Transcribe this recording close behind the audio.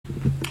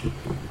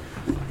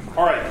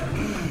All right.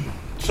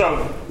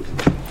 So,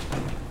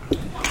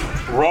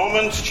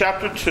 Romans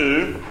chapter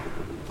 2.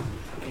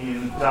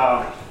 And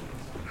I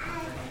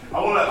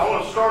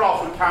want to start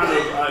off with kind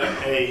of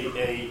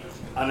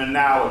an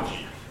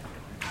analogy.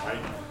 Right?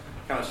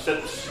 Kind of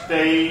set the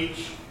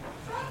stage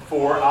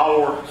for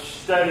our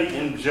study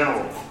in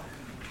general.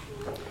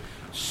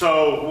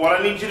 So, what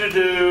I need you to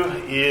do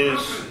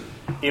is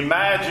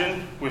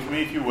imagine with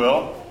me, if you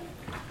will,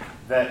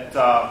 that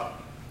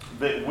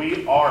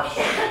we are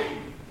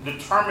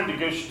determined to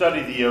go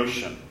study the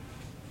ocean.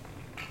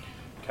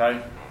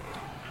 Okay?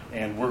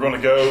 And we're going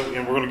to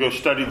go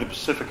study the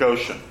Pacific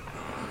Ocean.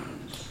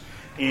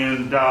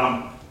 And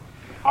the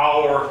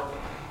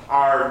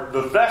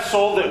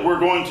vessel that we're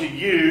going to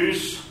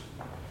use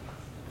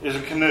is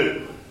a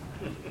canoe.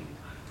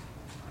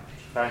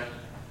 Okay?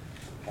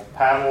 We'll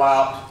paddle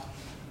out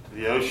to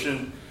the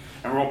ocean,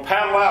 and we're going to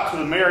paddle out to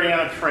the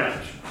Mariana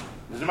Trench.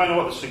 Does anybody know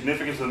what the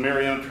significance of the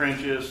Mariana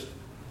Trench is?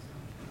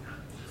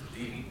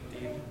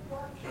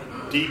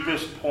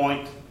 Deepest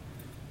point,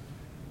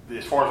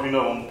 as far as we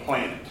know, on the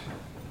planet.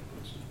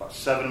 It's about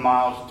 7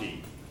 miles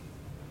deep.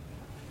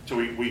 So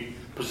we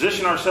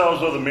position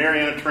ourselves over the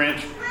Mariana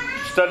Trench,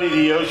 study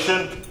the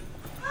ocean,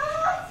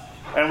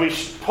 and we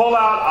pull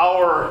out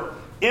our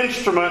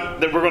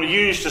instrument that we're going to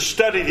use to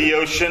study the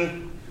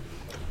ocean,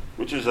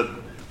 which is a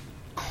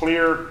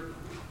clear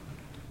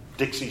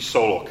Dixie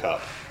Solo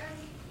cup.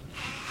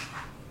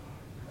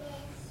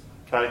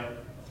 Okay?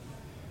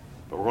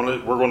 But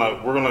we're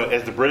gonna,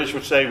 as the British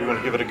would say, we're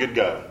gonna give it a good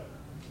go.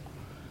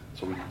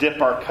 So we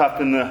dip our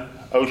cup in the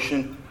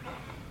ocean.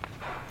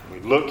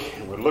 We're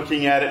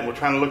looking at it, and we're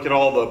trying to look at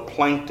all the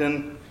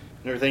plankton and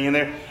everything in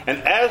there.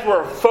 And as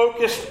we're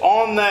focused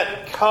on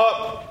that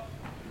cup,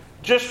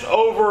 just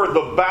over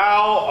the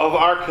bow of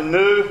our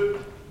canoe,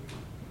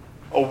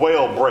 a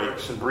whale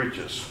breaks and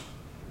breaches.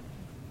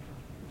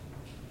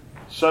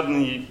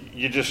 Suddenly,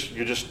 you're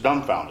just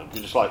dumbfounded.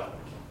 You're just like,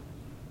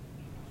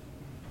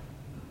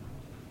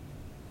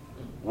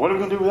 what are we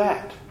going to do with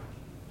that?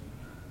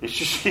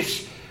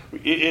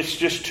 It's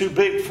just too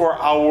big for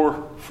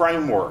our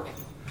framework.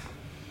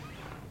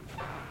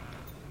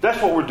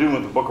 That's what we're doing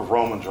with the book of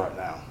Romans right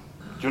now.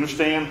 Do you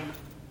understand?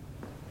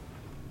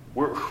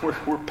 We're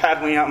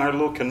paddling out in our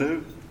little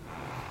canoe.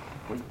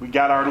 We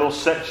got our little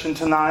section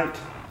tonight.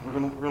 We're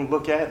going to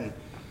look at, and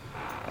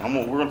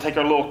we're going to take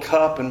our little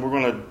cup and we're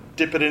going to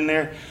dip it in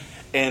there.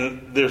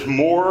 And there's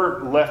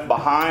more left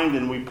behind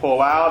than we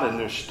pull out, and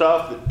there's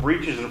stuff that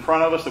breaches in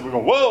front of us that we're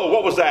going, whoa,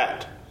 what was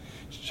that?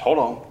 Just hold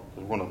on.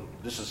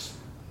 This is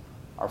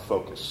our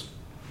focus.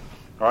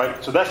 All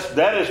right? So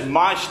that is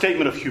my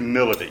statement of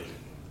humility.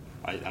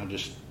 I'm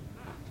just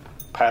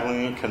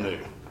paddling in a canoe.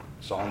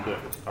 That's all I'm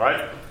doing. All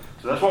right?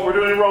 So that's what we're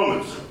doing in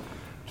Romans.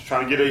 Just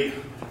trying to get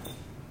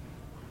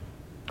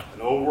an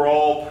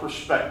overall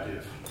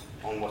perspective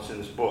on what's in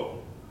this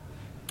book.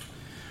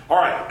 All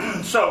right.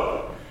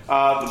 So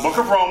the book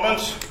of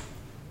Romans,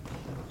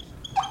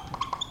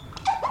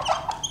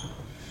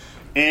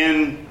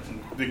 and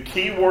the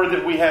key word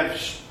that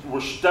we're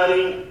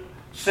studying,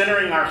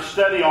 centering our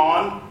study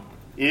on,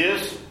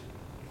 is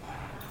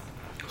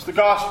the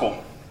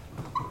gospel.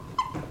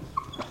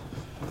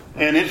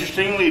 And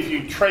interestingly, if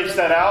you trace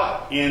that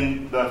out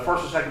in the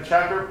first and second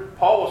chapter,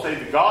 Paul will say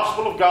the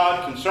gospel of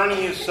God concerning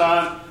His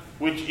Son,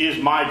 which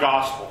is my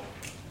gospel.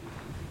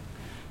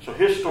 So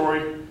his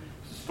story is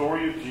the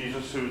story of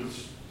Jesus, who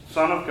is the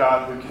Son of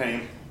God, who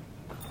came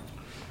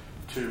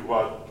to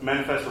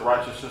manifest the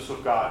righteousness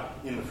of God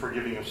in the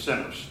forgiving of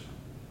sinners.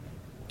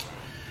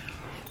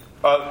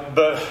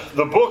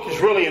 The book is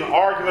really an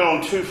argument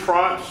on two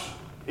fronts.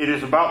 It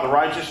is about the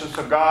righteousness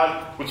of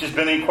God, which has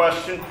been in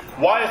question.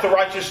 Why has the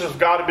righteousness of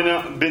God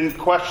been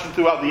questioned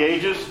throughout the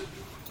ages?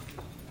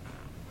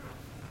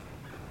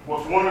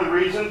 What's one of the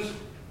reasons?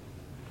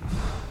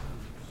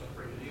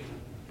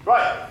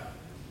 Right.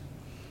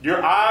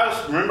 Your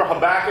eyes, remember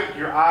Habakkuk,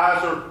 your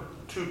eyes are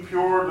too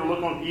pure to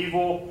look on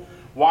evil.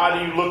 Why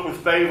do you look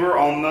with favor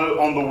on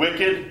the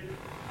wicked?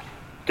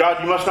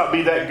 God, you must not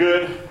be that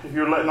good if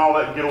you're letting all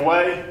that get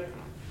away.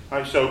 All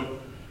right, so,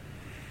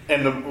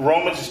 and the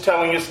Romans is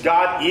telling us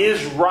God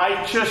is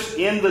righteous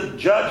in the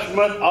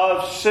judgment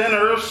of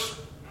sinners.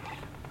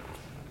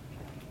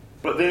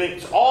 But then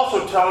it's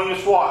also telling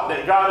us what?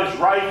 That God is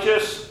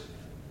righteous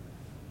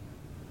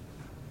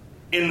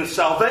in the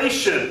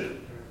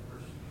salvation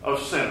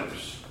of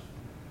sinners.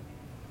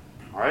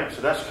 All right,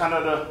 so that's kind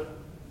of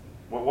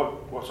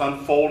what's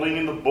unfolding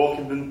in the book.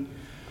 And then,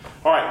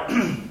 all right,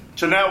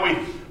 so now we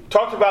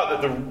talked about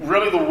that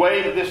the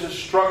way that this is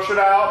structured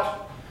out.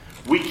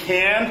 We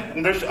can,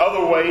 and there's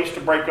other ways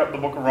to break up the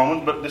book of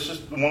Romans, but this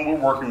is the one we're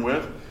working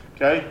with.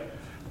 Okay,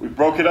 we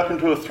broke it up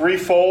into a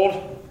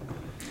threefold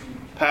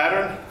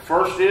pattern.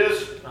 First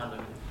is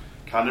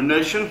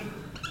condemnation.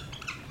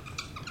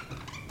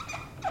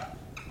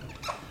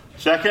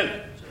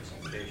 Second,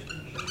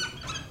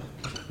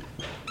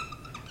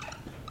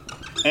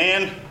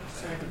 and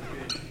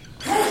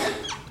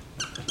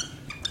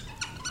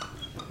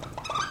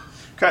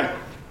okay.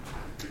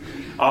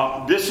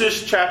 This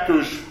is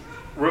chapters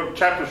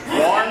 1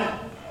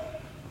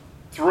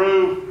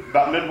 through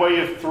about midway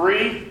of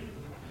 3.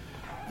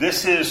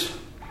 This is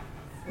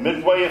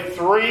midway of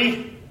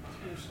 3,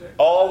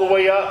 all the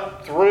way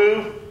up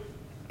through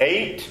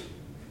 8.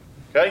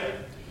 Okay?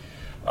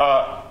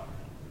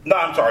 No,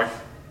 I'm sorry.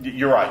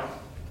 You're right.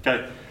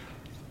 Okay.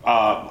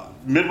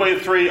 Midway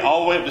of 3,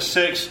 all the way up to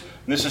 6.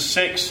 And this is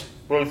 6,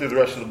 going through the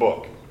rest of the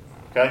book.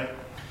 Okay?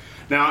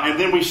 Now, and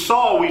then we've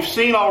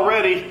seen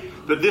already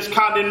that this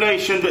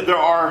condemnation,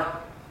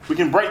 we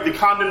can break the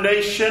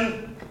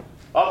condemnation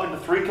up into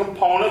 3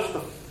 components. The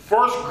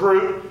first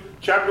group,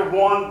 chapter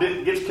 1,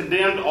 that gets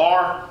condemned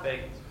are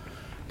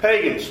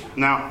pagans.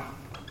 Now,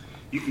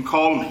 you can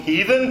call them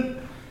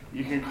heathen,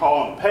 you can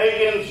call them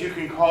pagans, you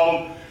can call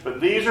them, but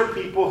these are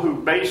people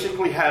who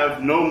basically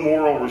have no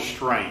moral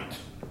restraint.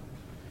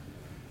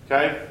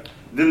 Okay?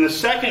 Then the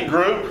second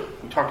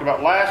group, we talked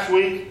about last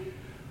week,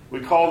 we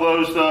call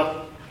those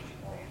the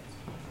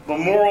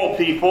moral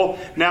people.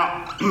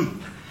 Now,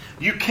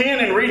 you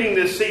can, in reading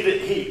this, see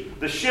that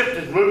the shift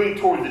is moving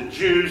toward the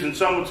Jews, and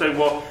some would say,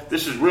 well,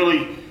 this is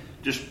really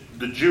just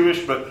the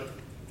Jewish, but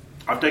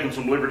I've taken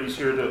some liberties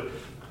here to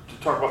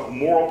talk about the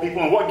moral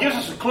people. And what gives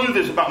us a clue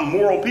this about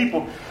moral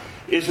people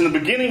is in the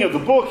beginning of the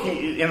book,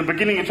 in the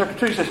beginning of chapter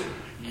 2, he says,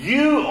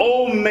 "You,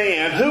 O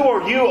man, who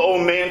are you, O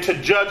man, to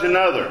judge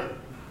another?"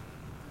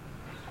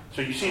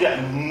 So you see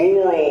that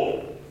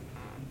moral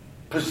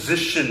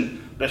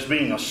position that's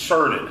being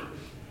asserted.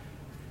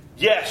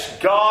 Yes,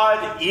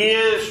 God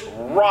is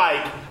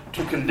right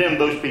to condemn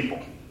those people.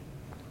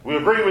 We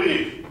agree with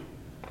you.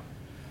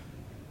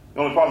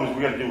 The only problem is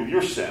we got to deal with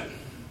your sin.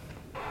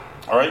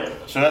 All right?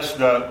 So that's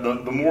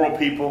the moral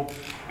people.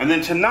 And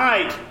then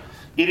tonight,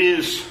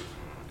 it's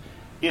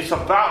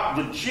about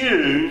the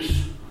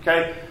Jews,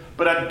 okay?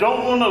 But I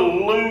don't want to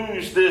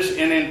lose this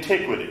in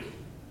antiquity.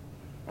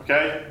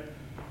 Okay?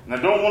 And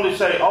I don't want to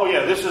say, oh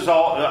yeah, this is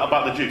all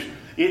about the Jews.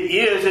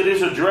 It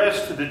is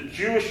addressed to the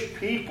Jewish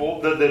people.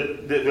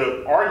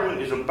 The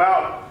argument is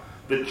about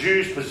the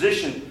Jews'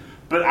 position.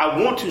 But I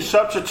want to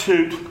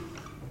substitute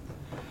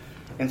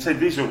and say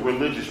these are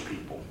religious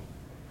people.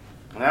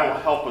 And that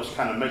will help us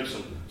kind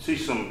of see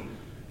some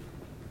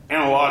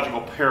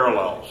analogical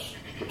parallels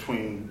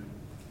between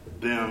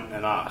them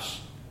and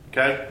us.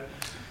 Okay?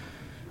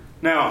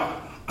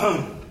 Now,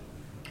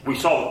 we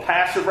saw the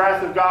passive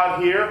wrath of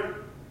God here.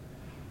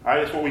 All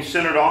right, that's what we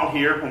centered on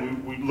here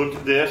when we looked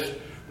at this.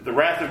 The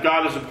wrath of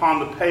God is upon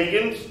the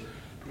pagans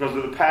because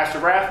of the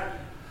passive wrath.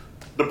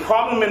 The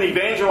problem in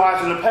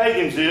evangelizing the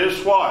pagans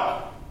is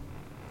what?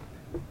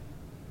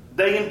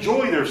 They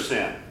enjoy their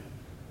sin.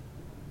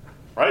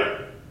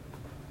 Right?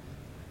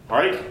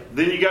 Right?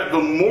 Then you got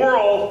the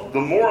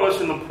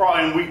moralists and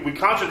and we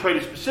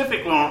concentrated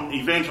specifically on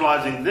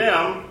evangelizing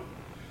them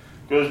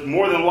because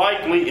more than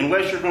likely,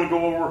 unless you're going to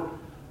go over,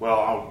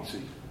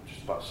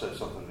 just about to say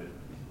something that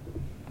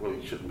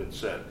really shouldn't have been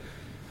said.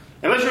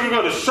 Unless you're going to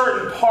go to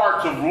certain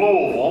parts of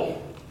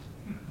Louisville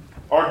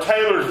or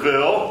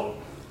Taylorsville,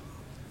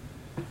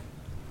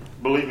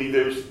 believe me,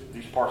 there's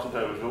these parts of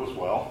Taylorsville as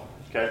well.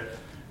 Okay,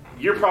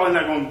 you're probably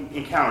not going to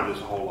encounter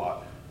this a whole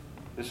lot.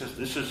 This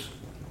is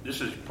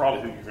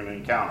probably who you're going to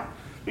encounter.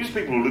 These are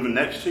people who are living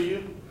next to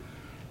you.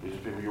 These are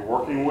people you're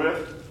working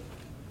with.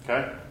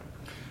 Okay,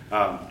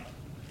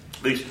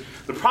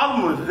 the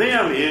problem with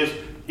them is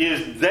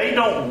they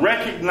don't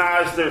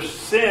recognize their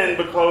sin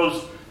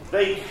because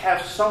they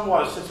have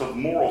somewhat a sense of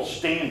moral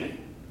standing.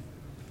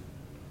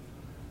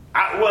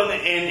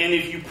 And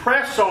if you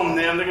press on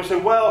them, they're going to say,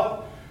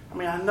 well,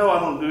 I know I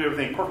don't do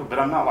everything perfect, but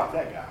I'm not like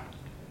that guy.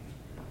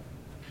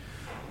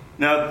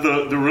 Now,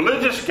 the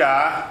religious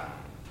guy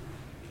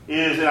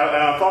is, and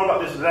I thought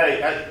about this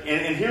today,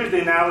 and here's the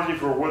analogy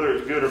for whether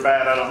it's good or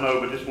bad, I don't know,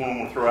 but this one I'm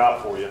going to throw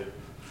out for you.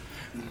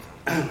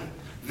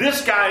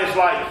 This guy is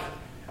like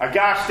a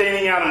guy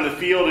standing out in the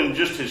field in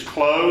just his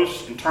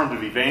clothes in terms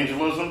of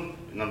evangelism,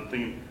 and I'm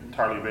thinking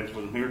entirely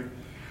evangelism here.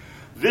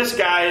 This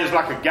guy is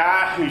like a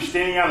guy who's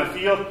standing out in the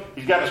field.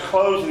 He's got his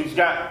clothes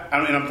and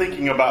I'm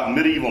thinking about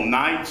medieval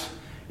knights,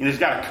 and he's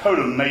got a coat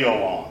of mail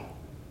on.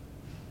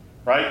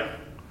 Right?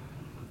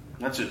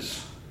 That's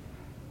his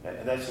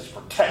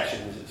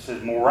protection. It's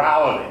his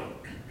morality.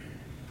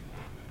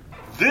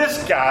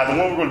 This guy, the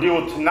one we're going to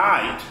deal with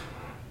tonight,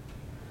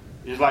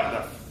 is like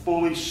the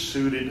fully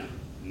suited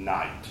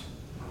knight.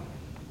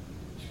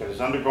 He's got his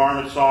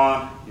undergarments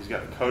on. He's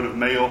got the coat of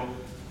mail.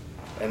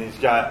 And he's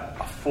got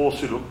a full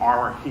suit of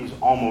armor. He's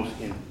almost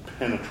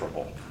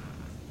impenetrable.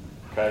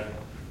 Okay?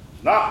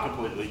 Not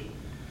completely.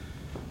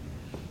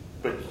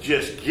 But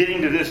just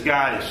getting to this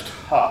guy is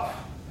tough.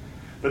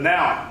 But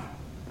now,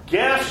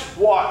 guess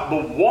what?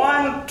 The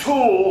one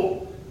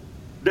tool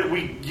that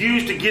we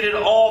use to get at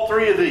all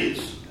three of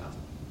these.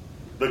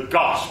 The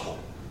gospel.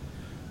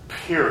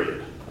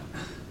 Period.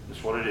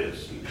 That's what it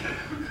is.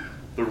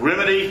 The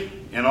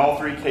remedy in all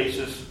three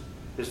cases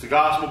is the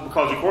gospel,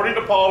 because according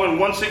to Paul in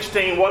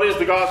 1:16, what is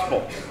the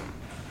gospel?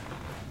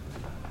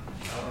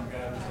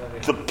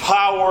 The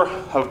power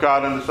of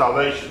God unto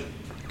salvation.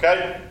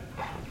 Okay?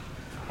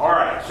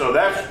 Alright, so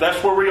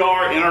that's where we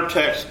are in our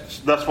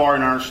text thus far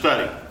in our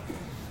study.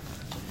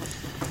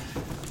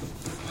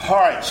 All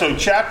right, so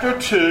chapter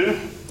 2,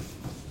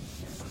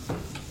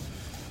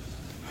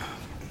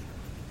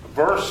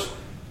 verse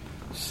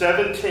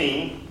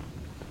 17,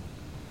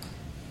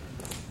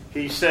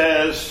 he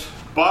says,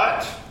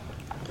 "But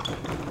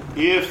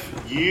if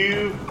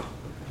you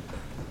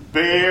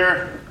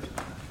bear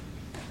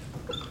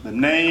the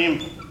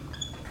name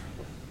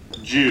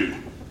Jew."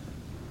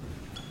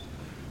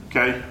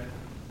 Okay?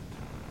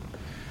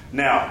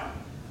 Now,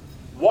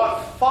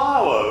 what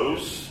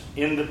follows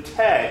in the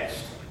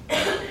text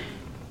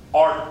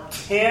are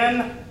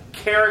 10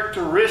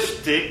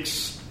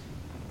 characteristics.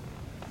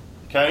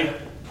 Okay?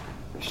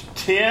 There's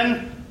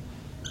 10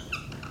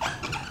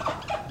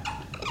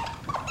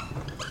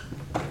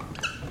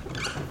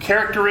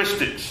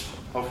 characteristics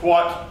of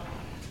what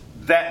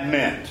that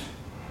meant.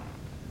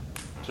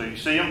 So you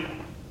see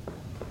them?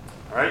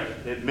 All right?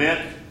 It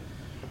meant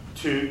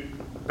to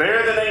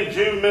bear the name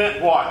Jew meant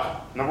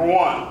what? Number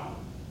 1.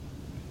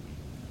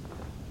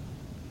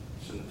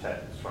 It's in the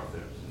text. It's right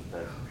there.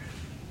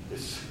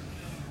 It's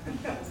in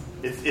the text.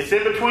 It's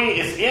in between.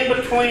 It's in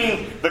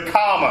between the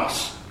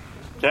commas.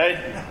 Okay?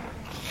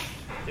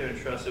 You're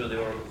entrusted with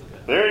the oracles of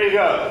God. There you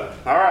go.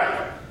 All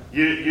right.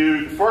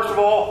 You first of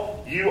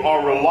all, you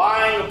are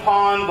relying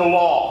upon the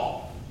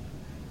law.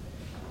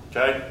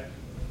 Okay?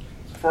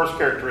 It's the first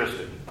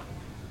characteristic.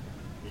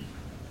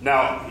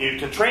 Now,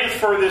 to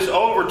transfer this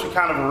over to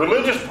kind of a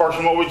religious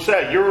person, what we'd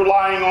say, you're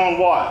relying on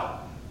what?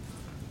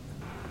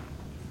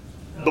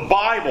 The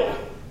Bible.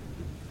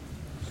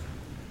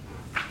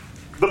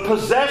 The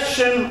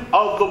possession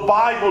of the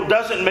Bible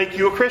doesn't make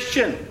you a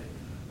Christian.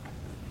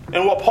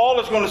 And what Paul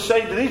is going to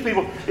say to these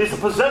people is the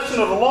possession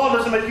of the law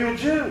doesn't make you a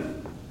Jew.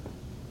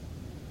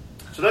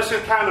 So that's the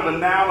kind of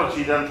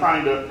analogy that I'm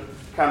trying to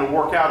kind of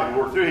work out and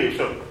work through here.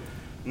 So,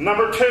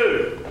 number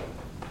 2,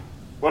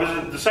 what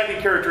is the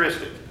second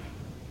characteristic?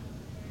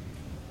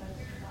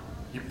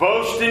 You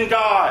boast in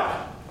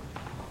God.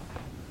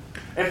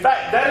 In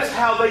fact, that is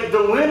how they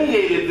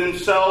delineated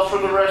themselves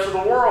from the rest of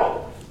the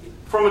world.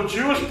 From a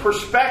Jewish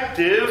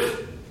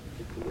perspective,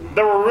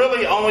 there were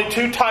really only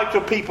 2 types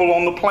of people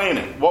on the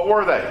planet. What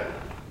were they?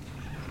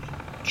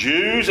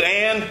 Jews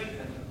and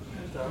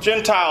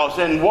Gentiles.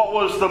 And what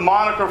was the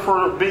moniker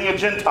for being a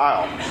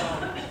Gentile?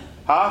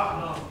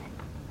 Huh?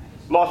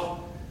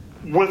 Lost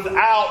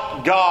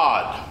without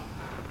God.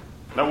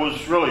 That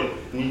was really,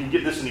 and you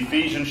get this in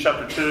Ephesians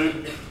chapter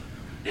 2.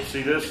 You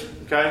see this?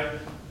 Okay?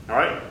 All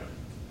right?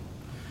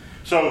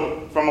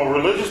 So, from a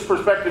religious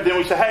perspective, then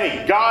we say,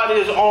 hey, God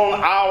is on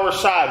our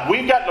side.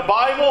 We've got the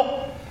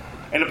Bible,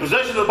 and the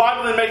possession of the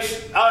Bible that makes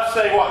us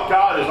say what?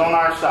 God is on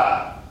our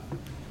side.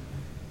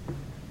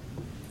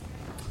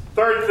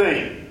 Third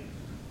thing.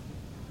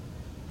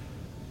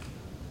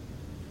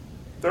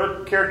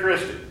 Third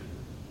characteristic.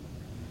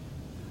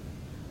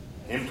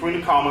 In between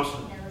the commas.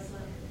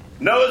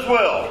 Know His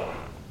will.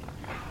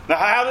 Now,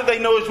 how did they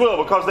know His will?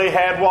 Because they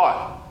had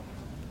what?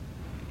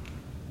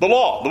 The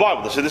law, the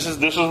Bible. They said, this is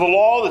the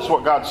law, this is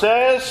what God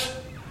says.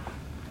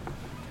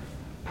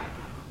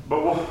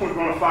 But what we're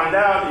going to find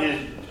out is,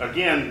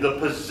 again, the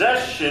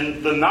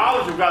possession, the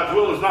knowledge of God's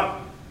will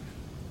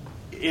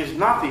is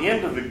not the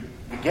end of the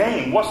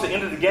game. What's the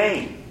end of the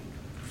game?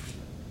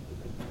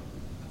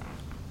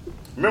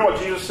 Remember what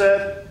Jesus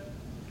said?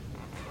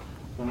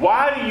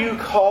 Why do you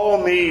call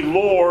me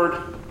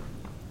Lord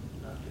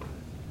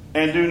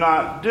and do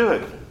not do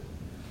it?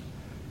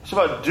 It's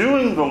about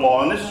doing the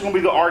law, and this is going to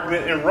be the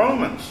argument in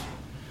Romans.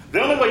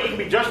 The only way you can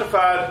be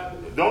justified,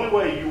 the only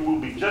way you will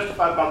be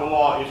justified by the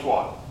law is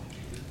what?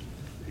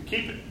 You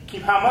keep it.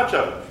 Keep how much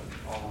of it?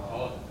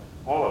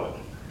 All of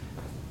it.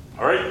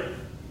 All right?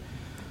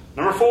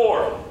 Number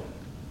 4.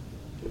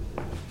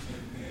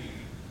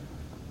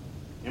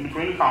 In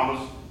between the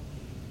commas.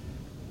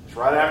 It's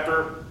right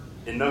after,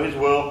 and know His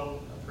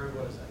will. Approve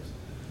what is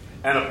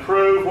excellent. And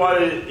approve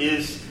what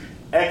is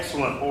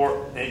excellent,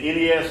 or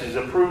NES is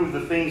approve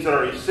the things that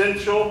are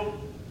essential.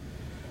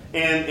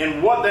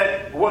 And what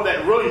that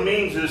really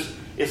means is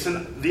it's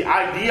the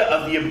idea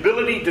of the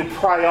ability to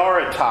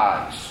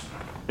prioritize.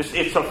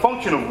 It's a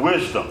function of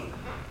wisdom.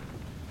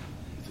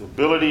 It's the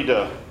ability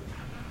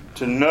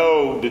to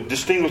know, to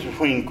distinguish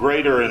between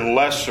greater and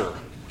lesser,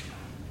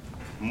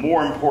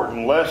 more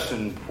important, less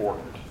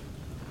important.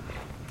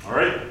 All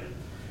right?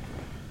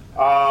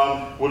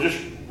 We'll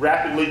just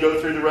rapidly go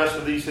through the rest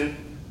of these things.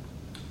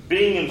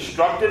 Being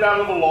instructed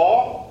out of the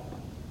law.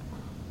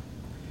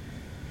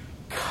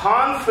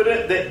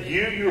 Confident that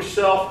you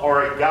yourself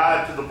are a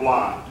guide to the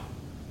blind.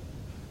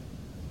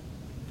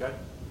 Okay?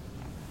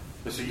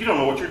 So you don't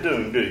know what you're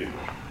doing, do you?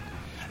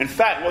 In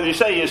fact, what you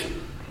say is,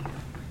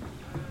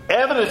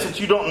 evidence that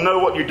you don't know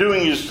what you're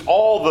doing is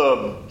all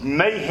the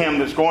mayhem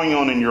that's going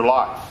on in your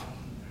life.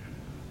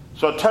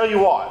 So I'll tell you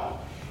what.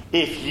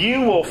 If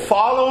you will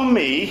follow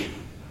me,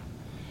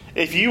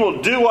 if you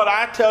will do what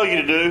I tell you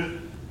to do,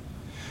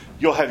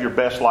 you'll have your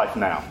best life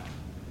now.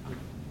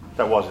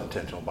 That was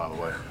intentional, by the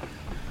way.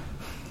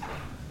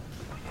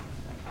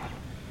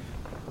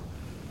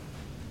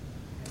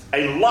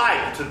 A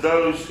light to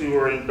those who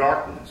are in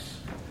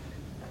darkness.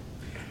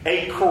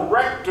 A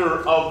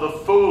corrector of the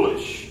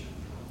foolish.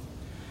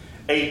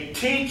 a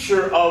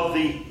teacher of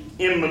the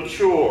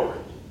immature,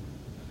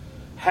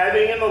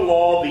 having in the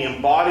law the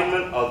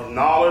embodiment of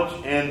knowledge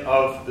and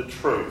of the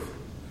truth.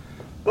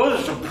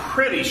 Those are some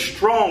pretty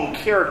strong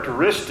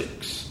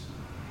characteristics.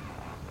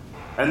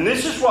 And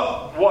this is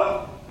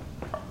what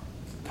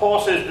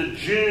Paul says the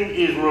Jew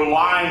is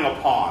relying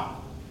upon.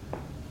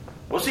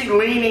 What's he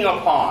leaning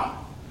upon?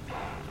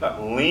 He's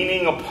not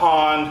leaning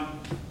upon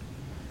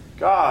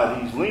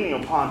God. He's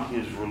leaning upon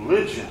his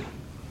religion.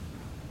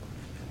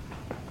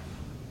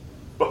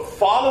 But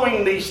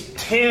following these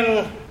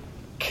 10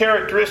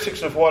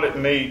 characteristics of what it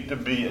means to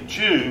be a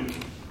Jew,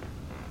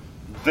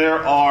 there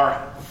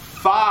are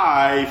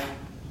 5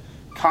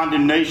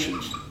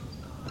 condemnations.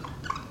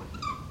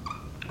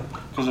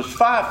 Because there's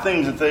 5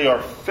 things that they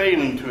are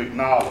failing to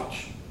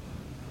acknowledge.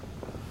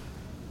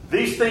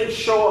 These things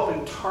show up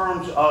in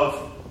terms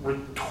of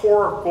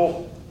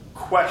rhetorical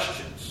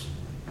questions.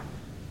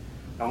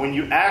 Now, when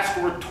you ask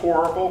a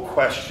rhetorical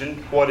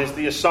question, what is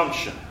the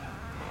assumption?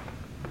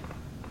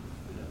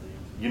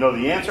 You know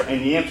the answer,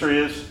 and the answer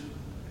is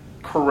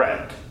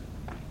correct.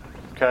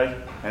 Okay?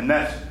 And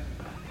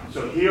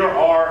so here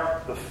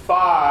are the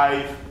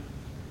 5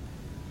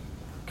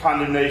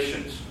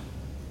 condemnations.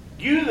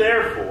 You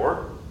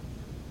therefore,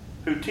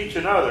 who teach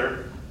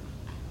another,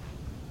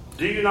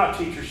 do you not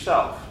teach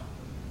yourself?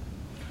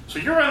 So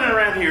you're running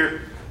around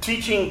here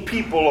teaching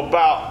people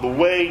about the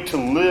way to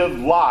live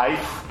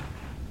life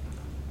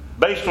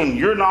based on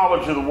your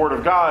knowledge of the Word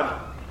of God.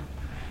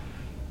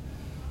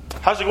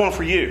 How's it going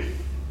for you?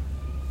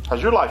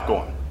 How's your life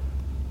going?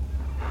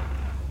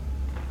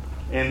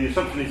 And the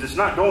assumption is it's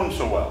not going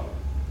so well.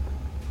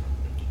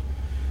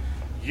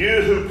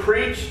 You who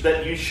preach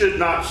that you should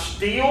not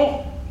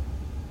steal,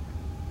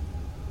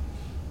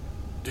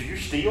 do you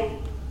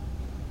steal?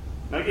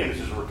 Now again,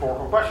 this is a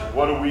rhetorical question.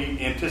 What are we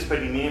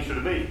anticipating the answer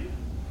to be?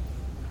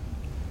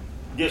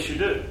 Yes, you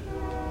do.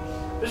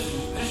 This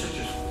is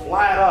just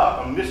flat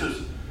up. I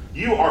mean,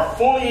 you are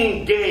fully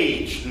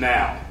engaged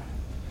now.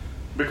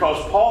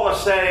 Because Paul is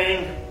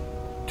saying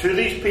to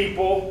these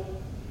people,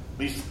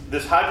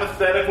 this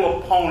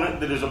hypothetical opponent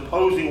that is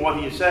opposing what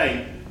he is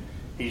saying,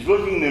 he's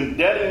looking them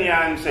dead in the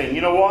eye and saying,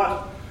 you know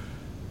what?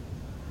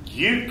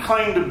 You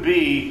claim to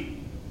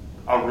be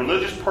a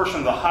religious person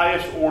of the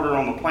highest order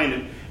on the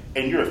planet,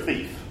 and you're a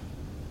thief.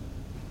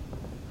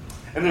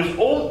 And there's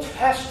Old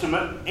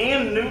Testament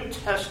and New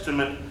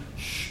Testament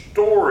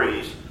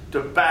stories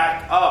to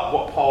back up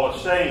what Paul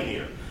is saying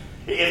here.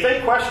 If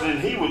they questioned it,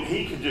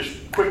 he could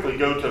just quickly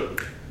go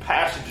to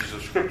passages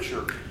of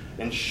Scripture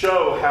and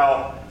show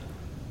how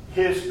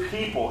his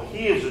people,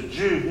 he is a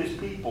Jew, his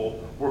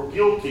people were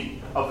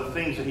guilty of the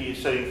things that he is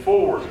setting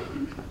forward.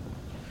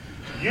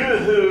 You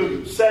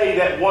who say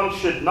that one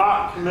should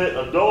not commit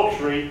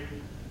adultery,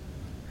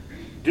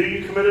 do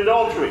you commit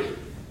adultery?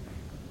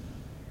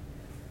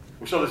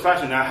 We saw this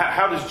fashion. Now,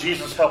 how does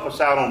Jesus help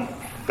us out on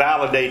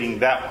validating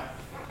that one?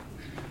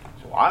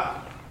 So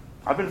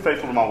I've been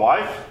faithful to my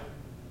wife.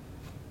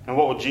 And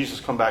what would Jesus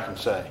come back and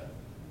say?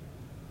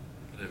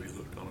 Have you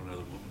looked on another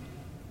woman?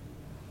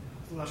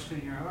 Lust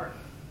in your heart.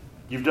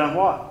 You've done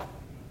what?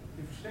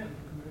 You've sinned.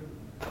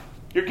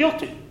 You're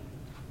guilty.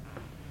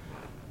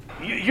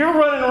 You're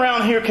running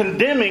around here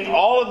condemning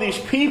all of these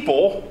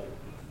people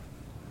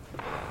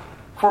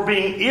for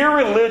being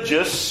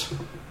irreligious,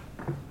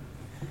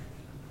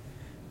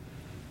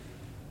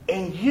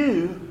 and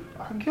you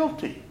are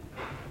guilty.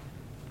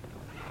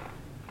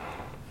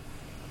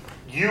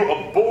 You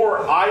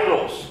abhor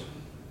idols,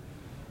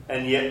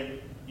 and yet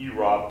you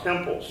rob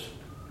temples.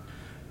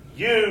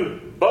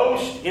 You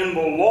boast in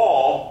the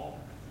law,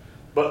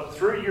 but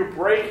through your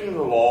breaking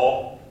the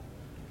law,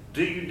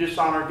 do you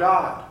dishonor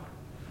God?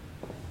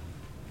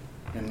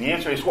 And the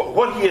answer is,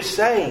 what he is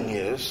saying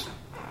is,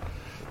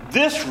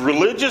 this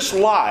religious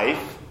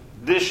life,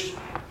 this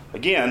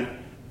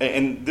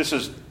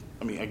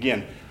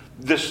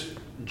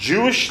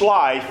Jewish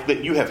life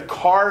that you have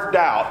carved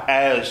out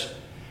as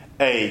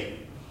a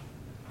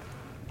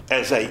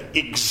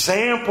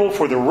example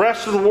for the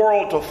rest of the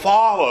world to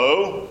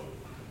follow,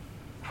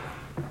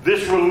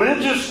 this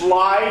religious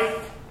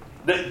life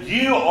that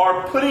you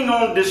are putting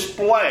on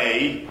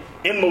display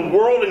in the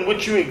world in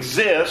which you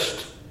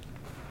exist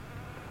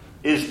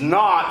is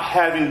not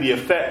having the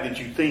effect that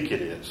you think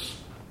it is.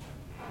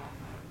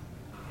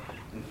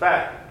 In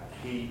fact,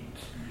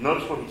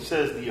 notice what he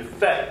says, the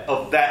effect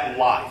of that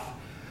life.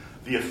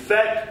 The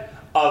effect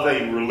of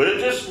a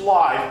religious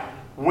life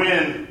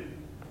when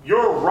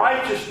your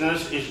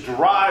righteousness is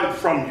derived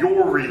from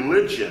your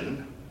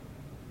religion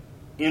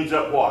ends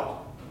up what?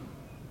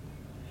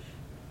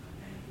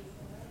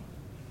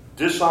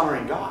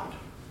 Dishonoring God.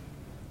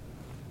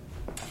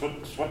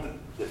 That's what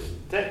this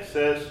text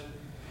says.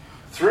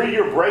 Through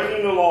your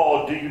breaking the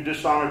law, do you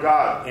dishonor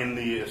God? And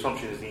the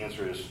assumption is, the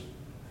answer is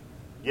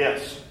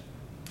yes.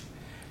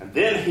 And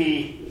then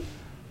he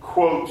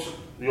quotes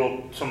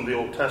some of the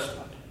Old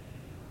Testament.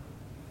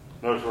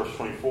 Notice verse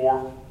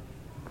 24.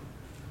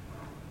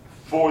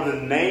 For the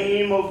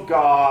name of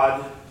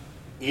God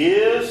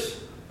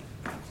is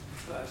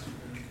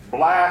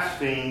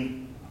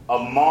blasphemed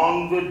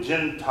among the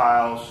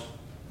Gentiles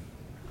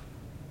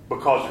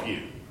because of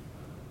you.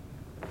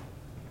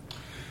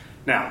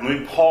 Now, let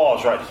me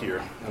pause right here.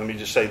 And let me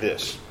just say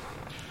this.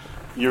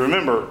 You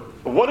remember,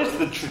 what is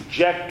the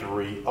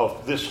trajectory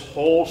of this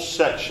whole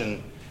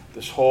section,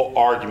 this whole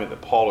argument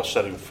that Paul is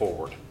setting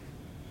forward?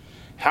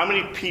 How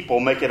many people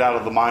make it out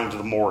of the mines of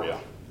the Moria?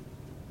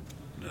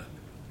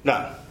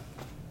 None.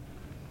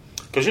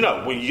 Because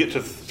when you get to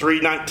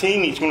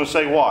 3:19, he's going to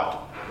say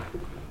what?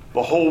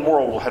 The whole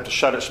world will have to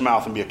shut its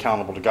mouth and be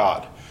accountable to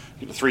God.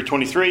 You get to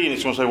 3:23, and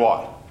he's going to say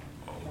what?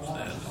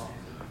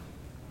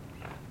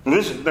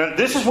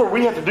 This is where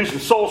we have to do some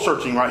soul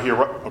searching right here,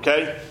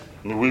 okay?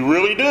 We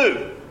really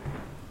do.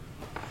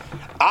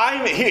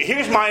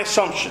 Here's my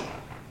assumption.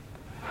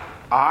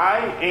 I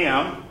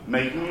am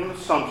making an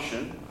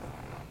assumption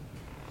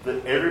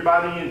that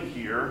everybody in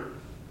here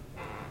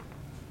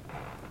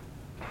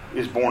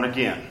is born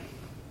again.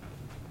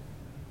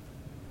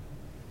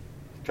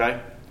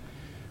 Okay?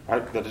 All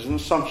right, that is an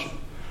assumption.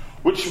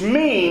 Which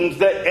means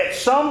that at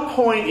some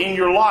point in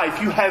your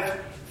life you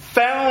have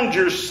found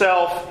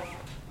yourself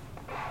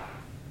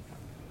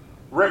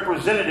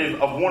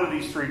representative of one of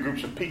these three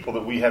groups of people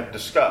that we have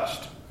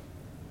discussed.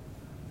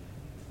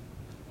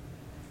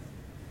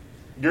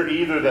 You're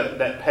either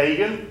that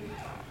pagan,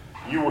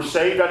 you were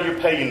saved out of your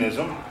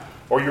paganism,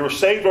 or you were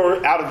saved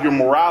out of your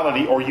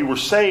morality, or you were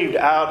saved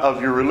out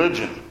of your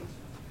religion.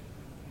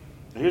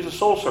 Here's the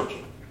soul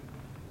searching.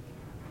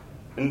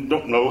 And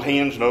no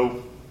hands,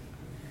 no.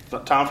 It's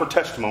not time for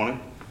testimony.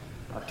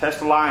 A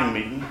test lying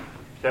meeting.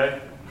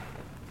 Okay?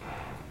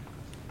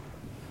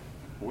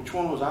 Which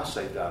one was I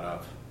saved out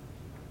of?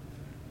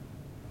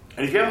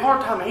 And if you have a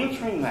hard time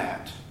answering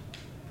that,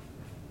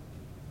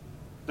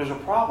 there's a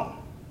problem.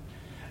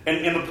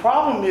 And the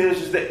problem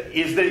is that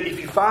if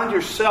you find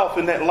yourself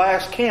in that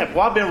last camp,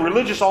 well, I've been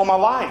religious all my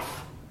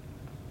life.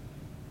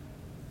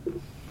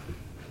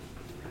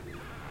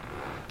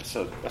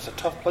 That's a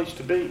tough place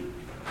to be.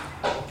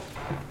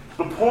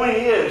 The point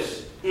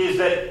is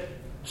that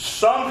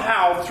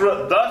somehow,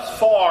 thus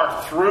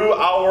far, through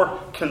our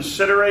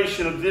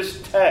consideration of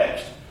this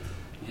text,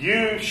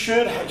 you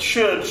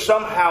should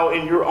somehow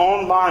in your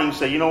own mind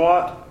say, you know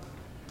what?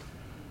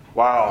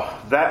 Wow,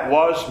 that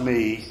was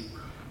me,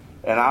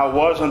 and I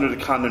was under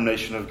the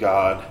condemnation of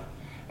God,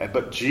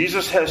 but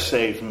Jesus has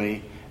saved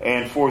me,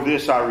 and for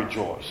this I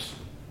rejoice.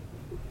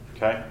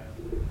 Okay?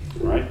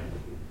 All right?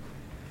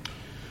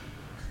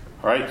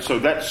 All right, so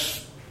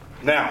that's...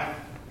 Now,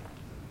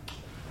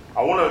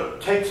 I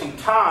want to take some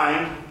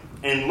time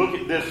and look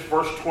at this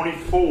verse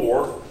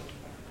 24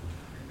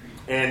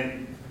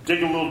 and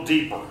dig a little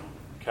deeper.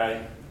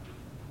 Okay?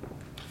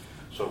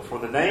 So, for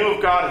the name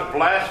of God is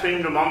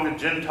blasphemed among the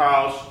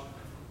Gentiles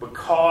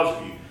because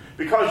of you.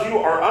 Because you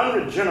are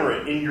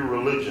unregenerate in your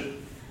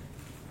religion.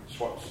 That's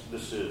what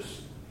this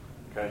is.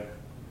 Okay?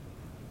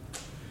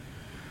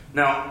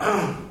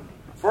 Now,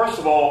 first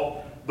of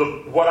all,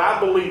 what I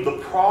believe the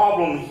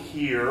problem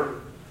here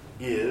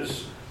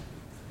is,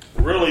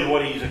 really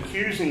what he's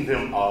accusing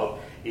them of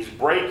is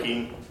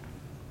breaking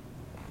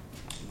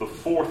the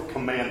fourth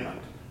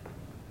commandment.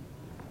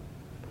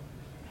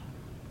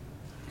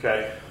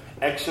 Okay,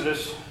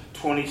 Exodus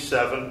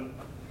 27.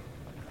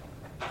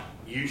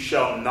 You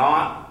shall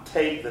not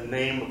take the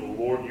name of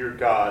the Lord your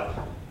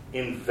God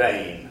in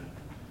vain,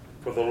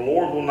 for the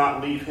Lord will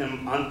not leave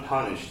him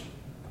unpunished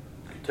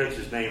who takes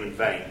his name in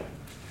vain.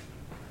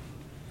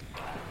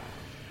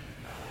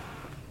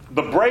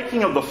 The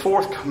breaking of the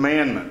fourth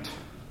commandment,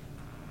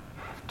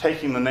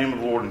 taking the name of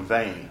the Lord in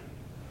vain,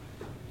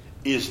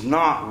 is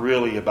not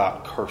really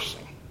about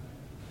cursing.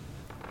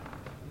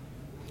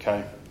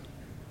 Okay?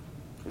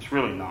 It's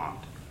really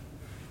not.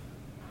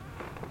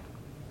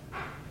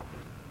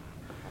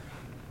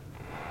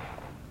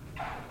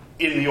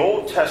 In the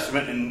Old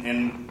Testament,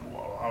 and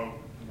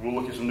we'll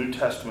look at some New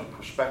Testament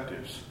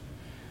perspectives,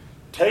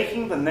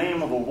 taking the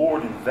name of the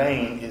Lord in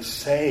vain is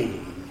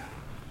saying,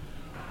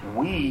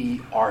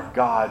 we are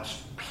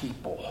God's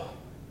people.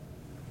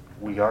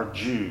 We are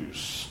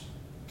Jews.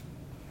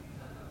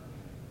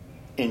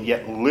 And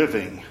yet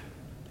living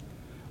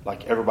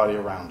like everybody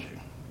around you.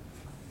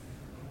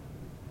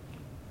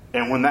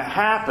 And when that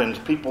happens,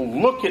 people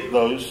look at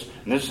those,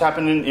 and this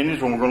happened in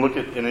Israel, we're going to look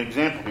at an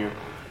example here.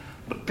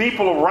 The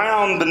people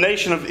around the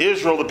nation of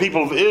Israel, the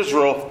people of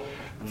Israel,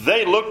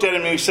 they looked at him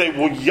and they say,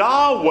 well,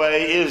 Yahweh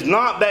is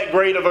not that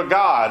great of a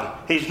God.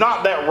 He's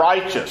not that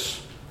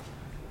righteous.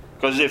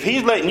 Because if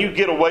he's letting you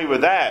get away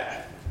with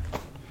that,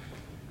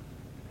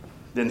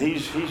 then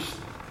he's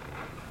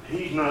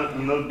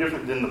no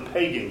different than the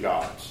pagan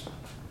gods.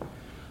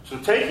 So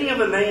taking of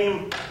the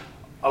name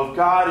of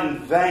God in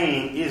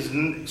vain is...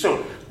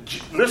 So,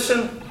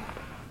 listen.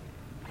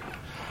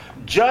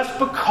 Just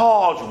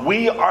because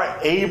we are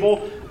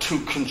able to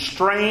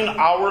constrain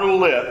our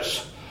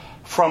lips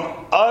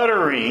from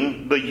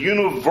uttering the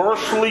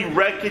universally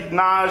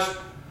recognized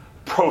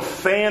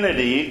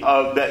profanity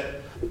of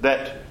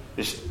that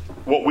is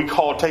what we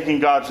call taking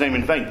God's name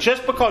in vain.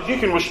 Just because you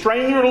can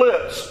restrain your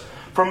lips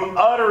from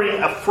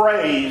uttering a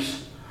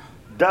phrase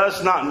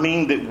does not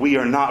mean that we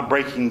are not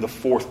breaking the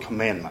fourth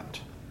commandment.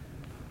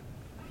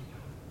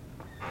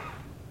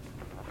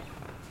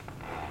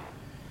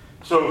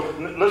 So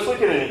let's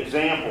look at an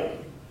example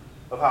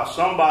of how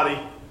somebody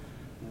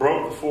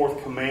broke the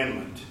fourth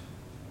commandment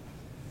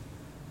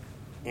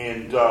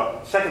in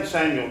 2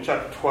 Samuel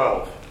chapter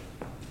 12.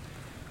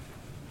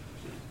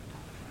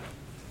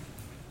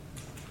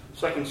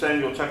 2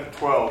 Samuel chapter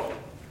 12,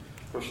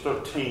 verse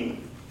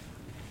 13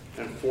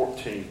 and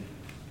 14.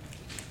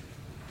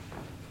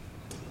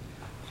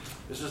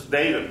 This is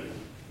David,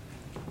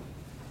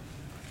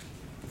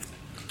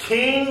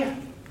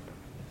 king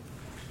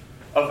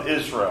of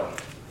Israel.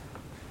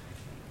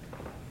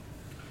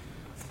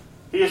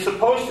 He is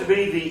supposed to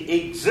be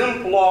the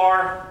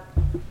exemplar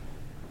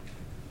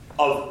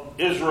of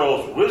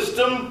Israel's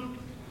wisdom,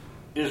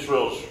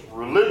 Israel's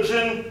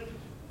religion,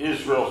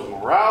 Israel's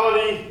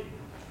morality.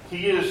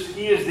 He is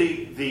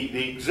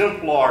the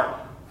exemplar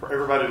for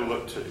everybody to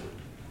look to.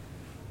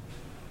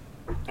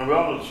 And we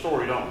all know the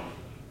story, don't we?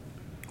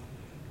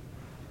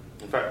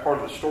 In fact, part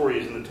of the story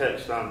is in the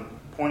text I'm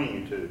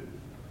pointing you to.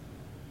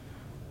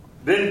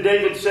 Then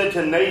David said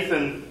to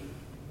Nathan,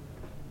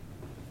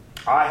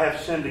 I have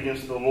sinned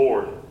against the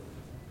Lord.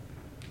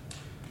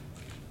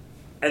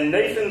 And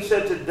Nathan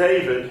said to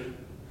David,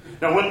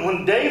 now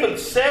when David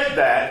said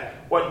that,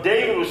 what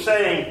David was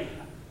saying,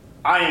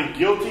 I am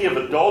guilty of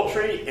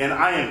adultery and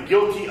I am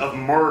guilty of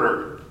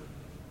murder.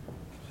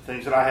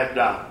 Things that I have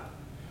done.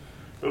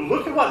 But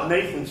look at what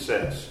Nathan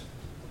says.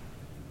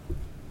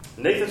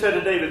 Nathan said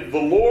to David, the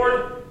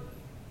Lord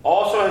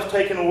also has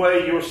taken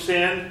away your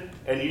sin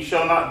and you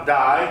shall not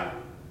die.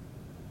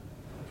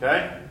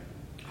 Okay?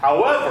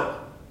 However,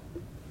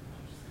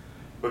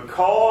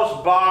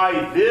 because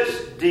by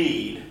this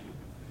deed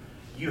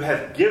you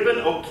have given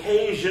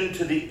occasion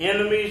to the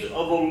enemies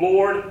of the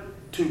Lord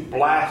to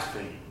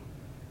blaspheme.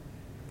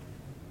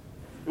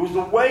 It was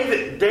the way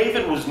that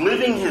David was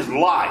living his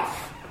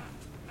life.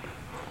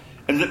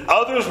 And that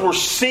others were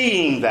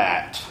seeing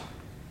that.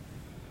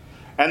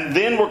 And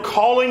then were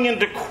calling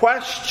into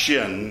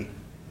question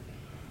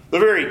the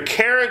very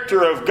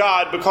character of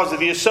God because of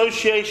the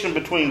association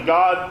between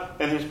God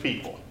and His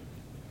people.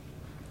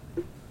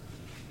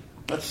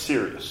 That's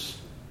serious.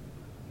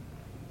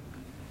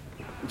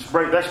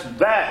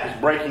 That is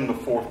breaking the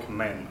fourth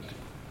commandment.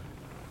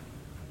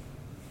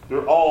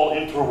 They're all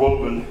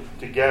interwoven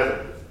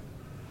together.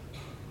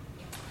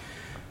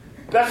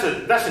 That's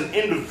an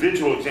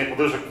individual example.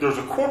 There's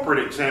a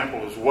corporate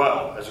example as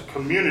well, as a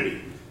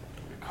community.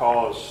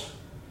 Because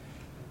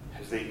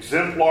as the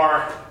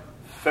exemplar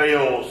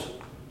fails,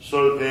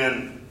 so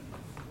then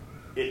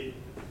it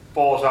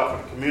falls out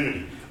from the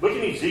community. Look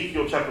at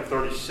Ezekiel chapter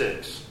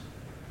 36.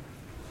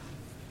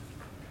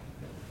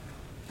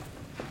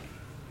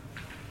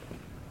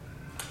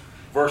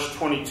 Verse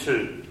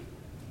 22.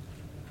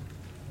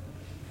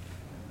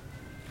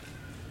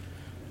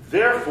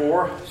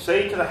 Therefore,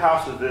 say to the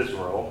house of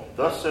Israel,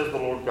 thus says the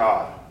Lord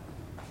God,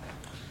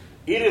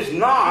 it is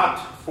not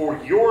for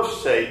your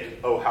sake,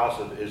 O house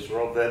of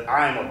Israel, that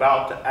I am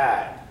about to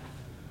act,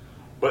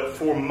 but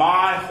for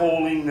my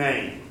holy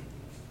name.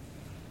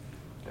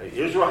 Okay,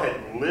 Israel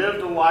had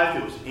lived a life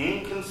that was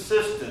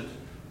inconsistent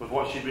with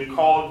what she'd been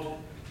called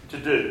to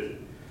do.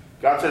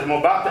 God says, I'm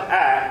about to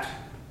act,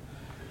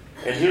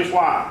 and here's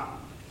why.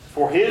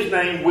 For His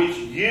name, which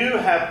you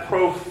have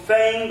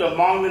profaned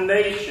among the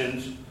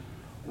nations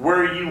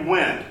where you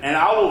went. And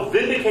I will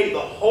vindicate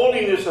the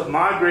holiness of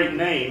my great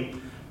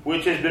name,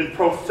 which has been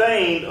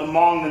profaned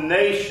among the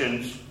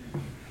nations,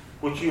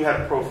 which you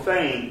have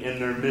profaned in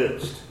their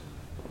midst.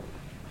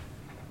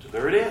 So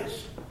there it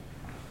is.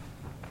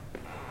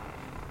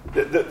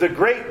 The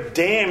great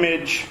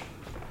damage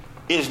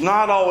is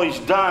not always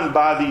done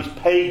by these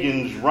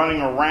pagans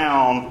running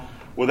around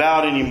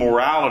without any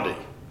morality.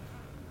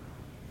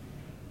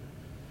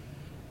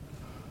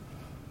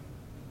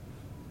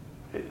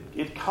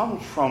 It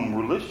comes from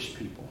religious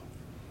people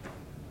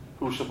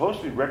who are supposed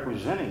to be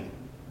representing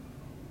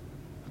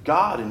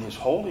God in His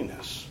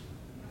holiness.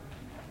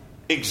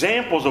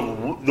 Examples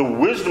of the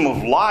wisdom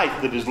of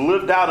life that is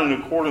lived out in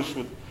accordance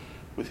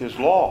with His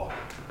law.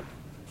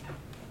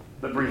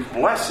 That brings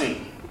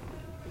blessing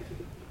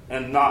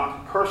and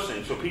not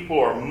cursing. So people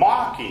are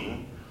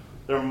mocking.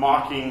 They're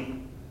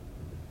mocking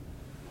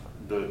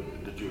the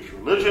Jewish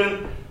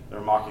religion.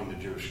 They're mocking the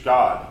Jewish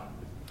God.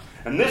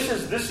 And this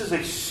is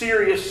a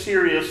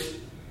serious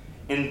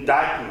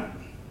indictment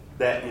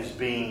that is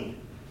being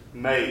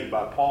made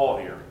by Paul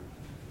here.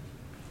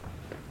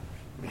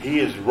 He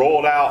has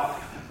rolled out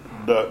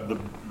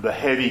the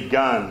heavy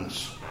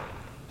guns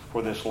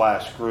for this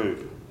last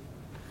group.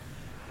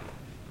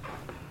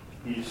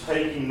 He's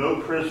taking no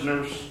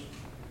prisoners.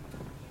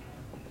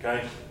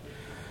 Okay?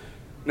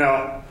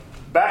 Now,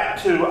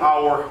 back to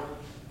our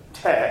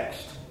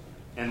text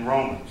in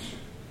Romans.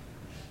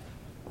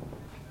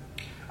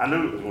 I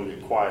knew it was going to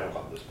get quiet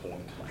about this point.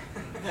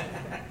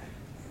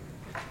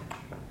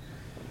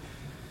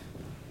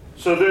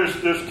 So there's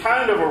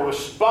kind of a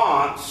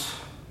response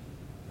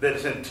that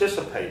is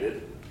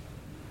anticipated.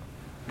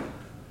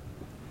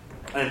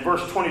 in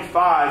verse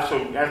 25,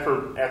 so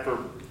after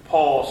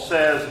Paul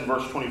says in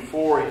verse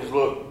 24, he says,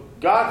 look,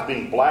 God's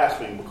being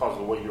blasphemed because of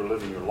the way you're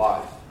living your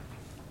life.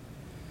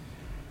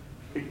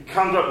 It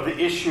comes up with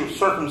the issue of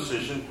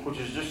circumcision, which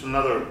is just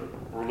another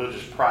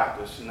religious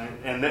practice.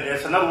 And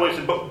it's another way to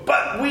say,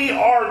 but we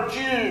are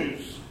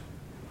Jews.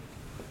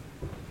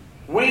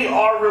 We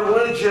are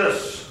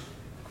religious.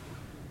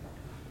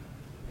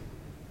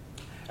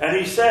 And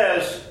he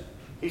says,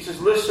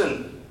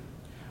 listen,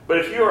 but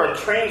if you are a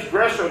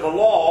transgressor of the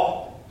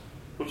law,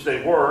 which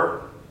they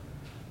were,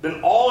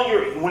 then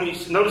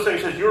notice that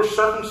he says, your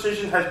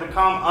circumcision has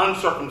become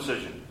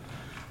uncircumcision.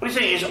 What he's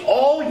saying is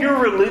all your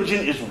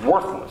religion is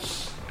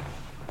worthless.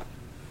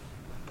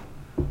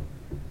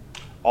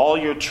 All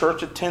your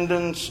church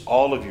attendance,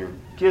 all of your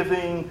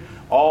giving,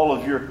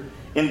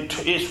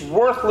 it's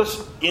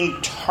worthless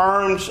in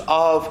terms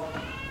of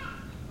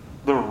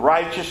the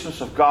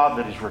righteousness of God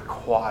that is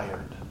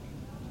required.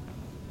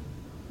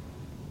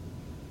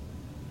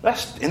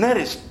 That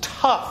is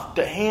tough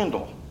to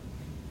handle.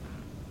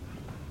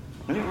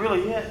 And it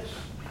really is.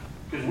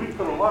 Because we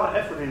put a lot of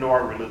effort into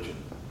our religion.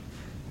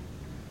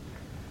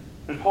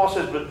 And Paul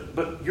says,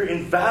 but you're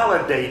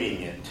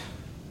invalidating it.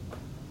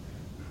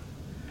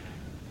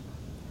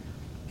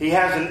 He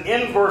has an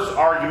inverse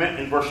argument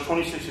in verse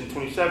 26 and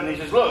 27. He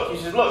says, look.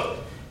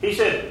 He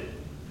said,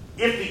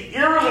 if the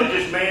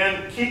irreligious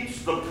man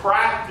keeps the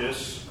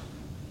practice,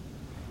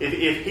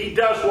 if he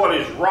does what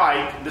is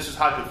right, this is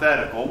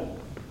hypothetical,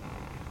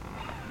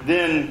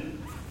 then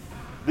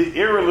the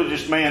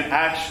irreligious man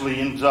actually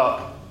ends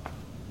up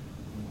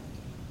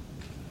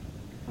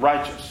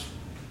righteous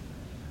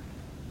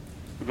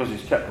because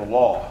he's kept the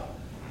law.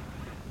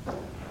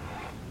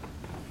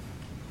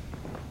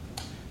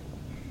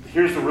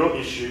 Here's the real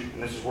issue,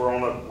 and this is where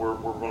we're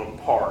going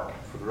to park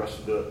for the rest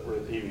of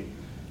the evening.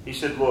 He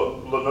said,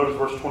 look, notice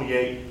verse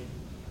 28.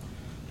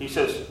 He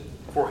says,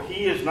 for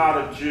he is not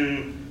a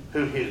Jew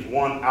who is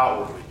one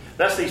outwardly.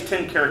 That's these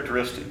 10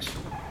 characteristics.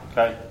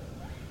 Okay?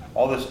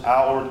 All this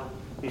outward.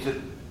 He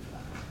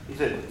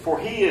said, for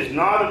he is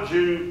not a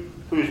Jew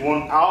who is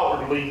one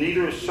outwardly,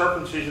 neither is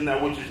circumcision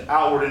that which is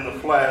outward in the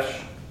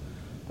flesh.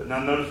 But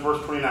now notice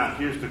verse 29.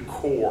 Here's the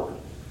core.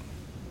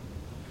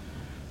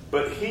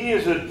 But he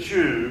is a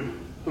Jew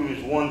who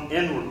is one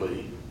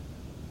inwardly,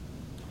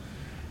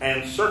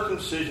 and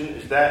circumcision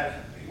is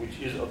that which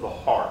is of the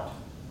heart,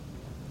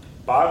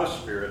 by the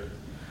Spirit,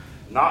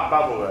 not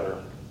by the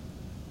letter,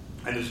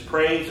 and his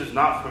praise is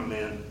not from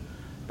men,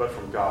 but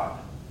from God.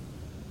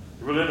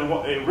 It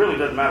really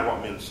doesn't matter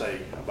what men say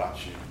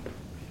about you.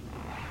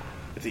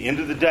 At the end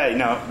of the day,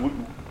 now,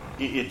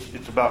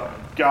 it's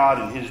about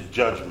God and his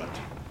judgment.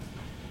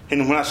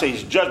 And when I say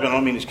his judgment, I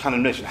don't mean his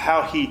condemnation.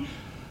 How he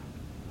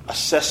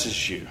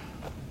assesses you,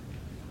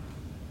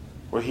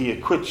 where he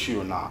acquits you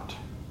or not.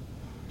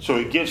 So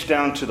it gets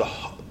down to the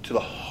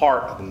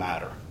heart of the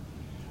matter.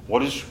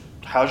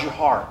 How's your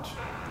heart?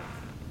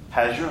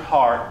 Has your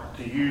heart,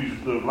 to use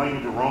the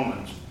language of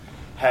Romans,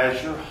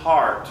 has your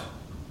heart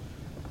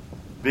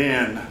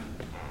been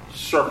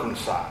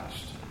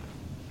circumcised?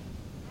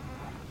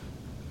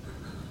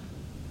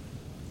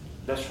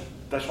 That's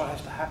what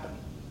has to happen.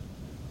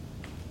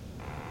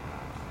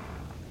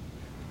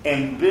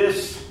 And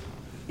this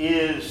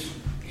is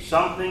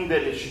something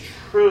that is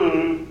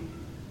true.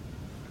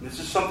 This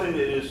is something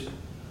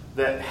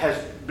that has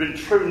been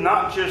true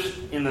not just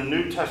in the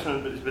New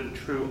Testament, but it's been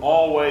true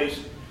always.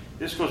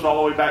 This goes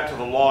all the way back to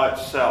the law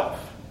itself.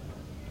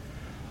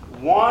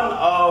 One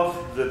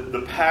of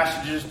the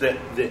passages that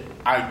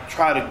I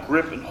try to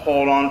grip and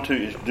hold on to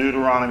is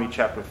Deuteronomy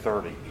chapter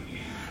 30.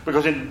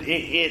 Because in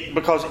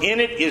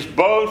it is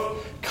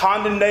both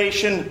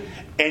condemnation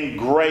and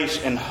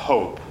grace and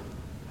hope.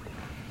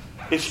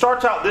 It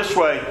starts out this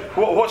way.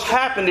 What's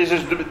happened is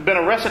there's been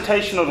a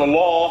recitation of the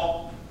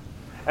law.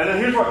 And then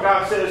here's what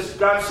God says.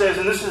 God says,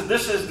 and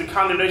this is the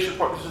condemnation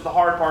part. This is the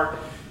hard part.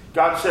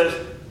 God says,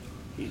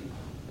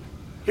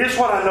 here's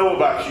what I know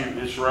about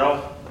you,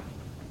 Israel.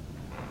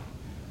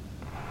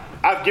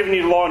 I've given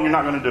you the law and you're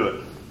not going to do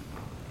it.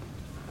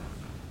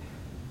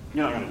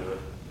 You're not going to do it.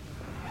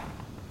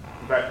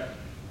 In fact,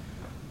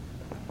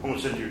 I'm going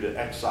to send you to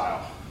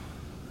exile.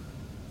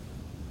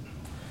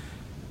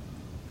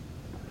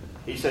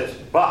 He says,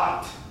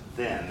 but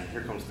then, and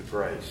here comes the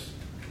grace.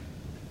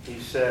 He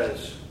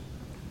says,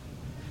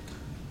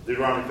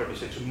 Deuteronomy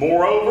 36,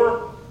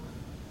 moreover,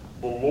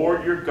 the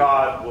Lord your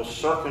God will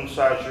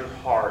circumcise your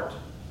heart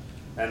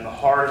and the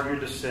heart of your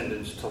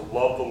descendants to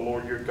love the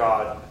Lord your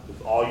God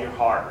with all your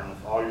heart and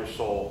with all your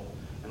soul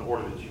in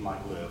order that you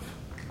might live.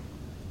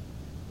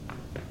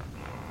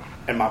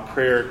 And my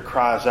prayer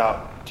cries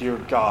out, dear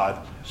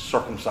God,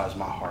 circumcise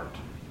my heart.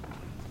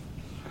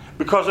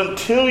 Because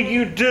until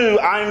you do,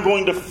 I'm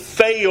going to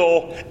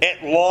fail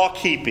at law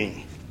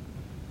keeping.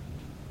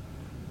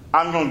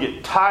 I'm going to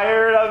get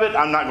tired of it.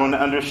 I'm not going to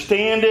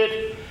understand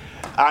it.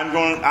 I'm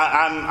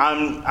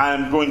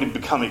going to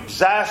become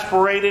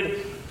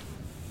exasperated.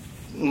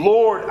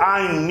 Lord,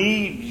 I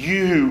need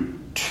you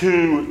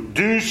to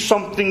do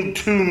something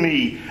to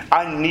me.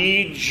 I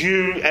need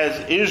you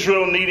as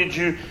Israel needed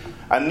you.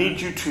 I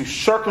need you to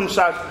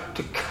circumcise,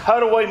 to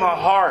cut away my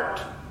heart.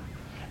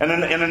 And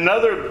then in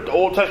another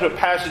Old Testament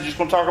passage, he's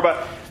going to talk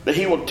about that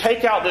he will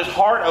take out this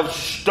heart of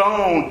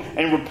stone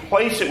and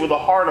replace it with a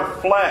heart of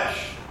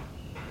flesh.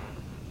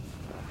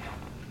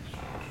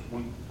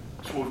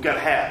 That's what we've got to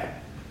have.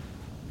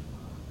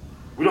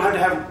 We don't have to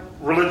have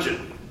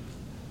religion.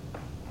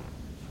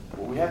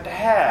 What we have to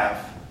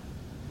have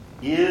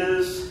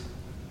is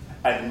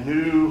a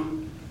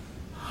new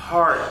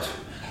heart.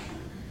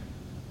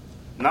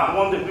 Not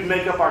one that we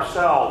make up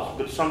ourselves,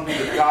 but something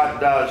that God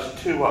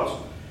does to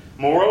us.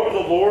 Moreover,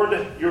 the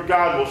Lord your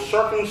God will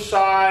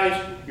circumcise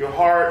your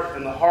heart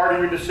and the heart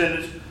of your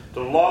descendants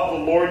to love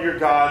the Lord your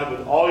God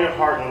with all your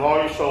heart and with all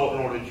your soul in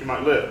order that you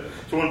might live.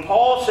 So when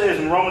Paul says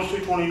in Romans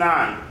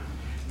 2:29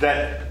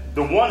 that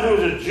the one who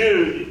is a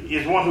Jew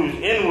is one who is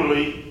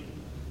inwardly,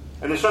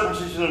 and the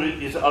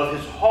circumcision is of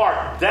his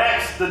heart,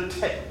 that's the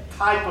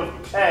type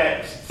of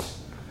texts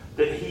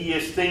that he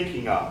is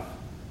thinking of.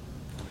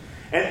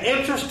 And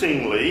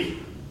interestingly,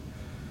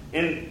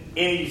 in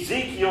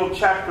Ezekiel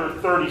chapter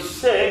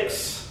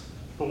 36,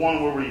 the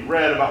one where we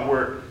read about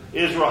where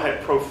Israel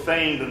had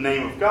profaned the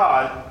name of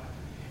God,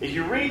 if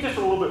you read just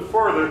a little bit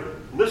further,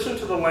 listen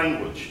to the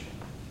language.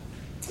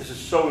 This is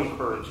so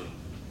encouraging.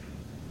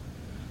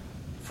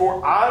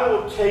 For I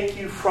will take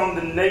you from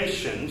the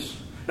nations.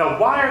 Now,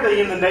 why are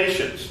they in the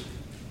nations?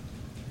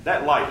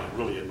 That light is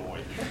really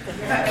annoying.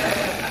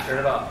 Turn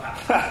it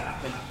off.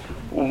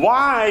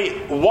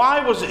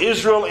 Why was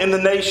Israel in the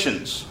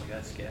nations? We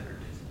got scattered.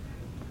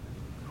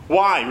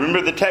 Why?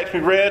 Remember the text we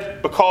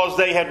read? Because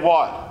they had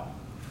what?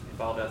 They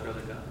followed after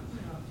other gods.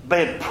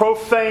 They had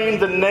profaned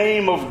the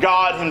name of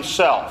God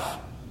himself.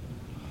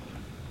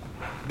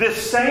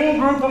 This same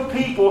group of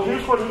people,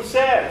 here's what he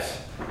says.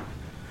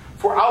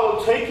 For I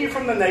will take you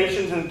from the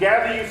nations and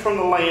gather you from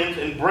the lands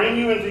and bring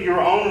you into your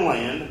own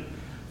land.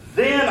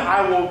 Then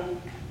I will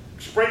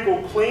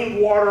sprinkle clean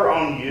water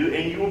on you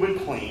and you will be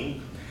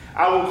clean.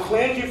 I will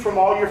cleanse you from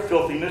all your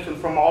filthiness and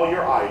from all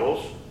your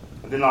idols.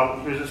 And then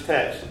here's this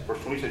text,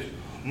 verse 26.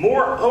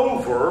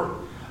 Moreover,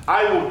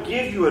 I will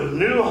give you a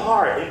new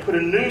heart and put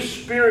a new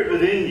spirit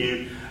within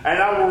you,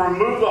 and I will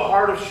remove the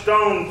heart of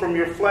stone from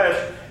your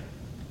flesh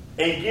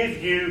and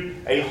give you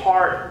a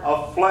heart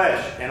of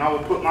flesh. And I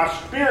will put my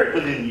spirit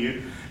within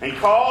you and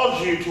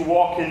cause you to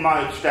walk in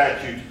my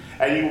statutes,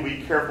 and you will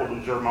be careful to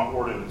observe my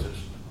ordinances.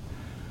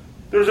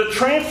 There's a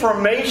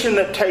transformation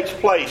that takes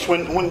place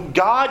when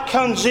God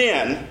comes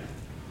in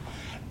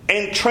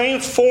and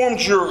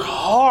transforms your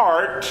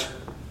heart.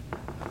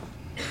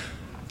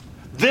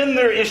 Then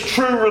there is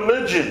true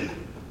religion.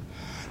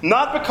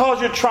 Not because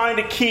you're trying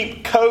to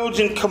keep codes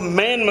and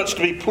commandments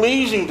to be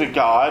pleasing to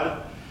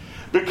God,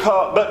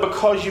 but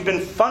because you've been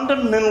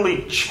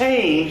fundamentally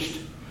changed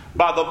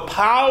by the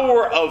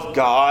power of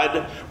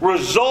God,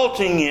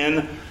 resulting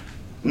in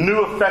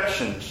new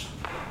affections.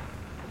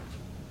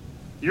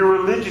 Your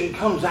religion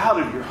comes out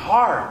of your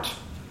heart.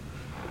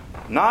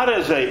 Not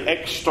as an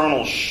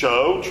external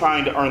show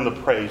trying to earn the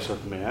praise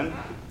of men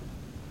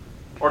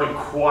or to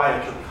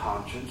quiet your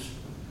conscience,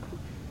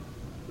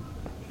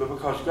 but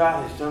because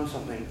God has done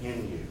something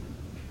in you.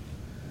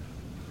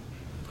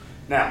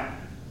 Now,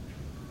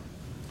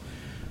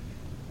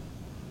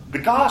 the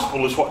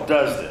gospel is what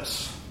does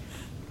this.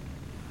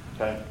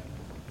 Okay?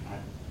 Right.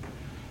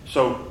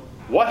 So,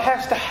 what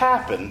has to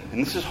happen,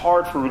 and this is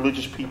hard for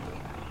religious people,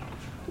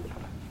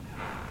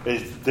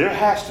 is there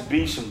has to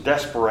be some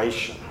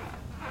desperation.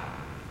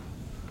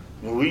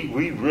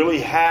 We really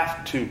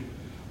have to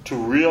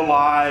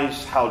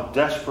realize how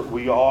desperate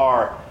we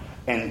are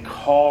and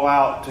call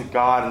out to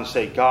God and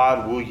say,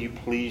 God, will you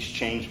please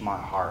change my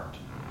heart?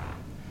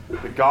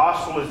 The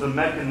gospel is the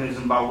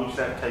mechanism by which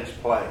that takes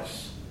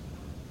place.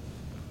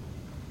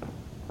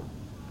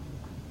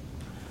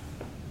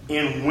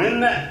 And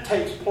when that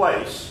takes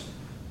place,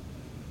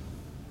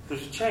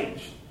 there's a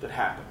change that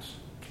happens.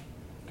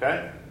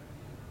 Okay?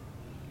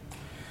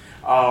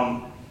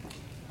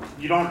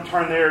 You don't have to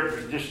turn there,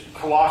 just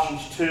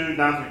Colossians 2,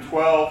 9 through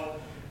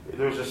 12.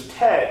 There's this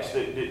text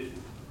that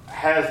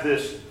has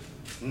this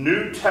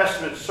New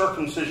Testament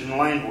circumcision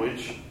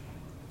language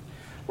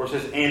where it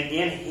says, and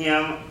in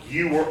him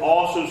you were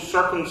also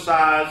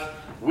circumcised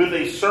with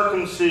a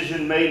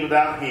circumcision made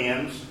without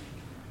hands.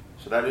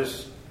 So that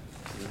is,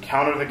 you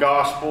encounter the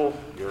gospel,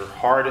 your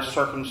heart is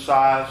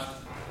circumcised,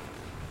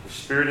 the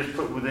Spirit is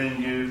put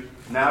within you.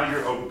 Now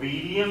your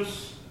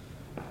obedience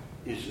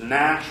is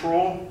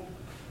natural,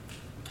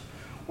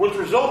 which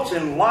results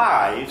in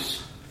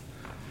lives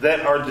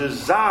that are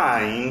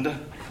designed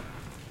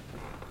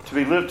to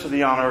be lived to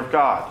the honor of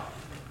God.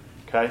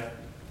 Okay?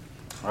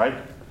 Right?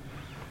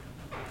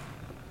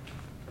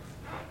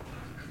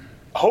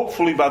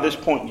 Hopefully by this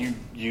point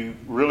you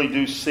really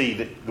do see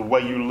that the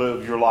way you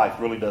live your life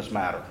really does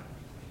matter.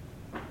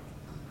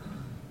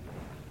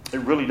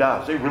 It really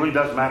does. It really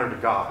does matter to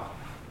God.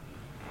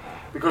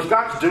 Because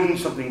God's doing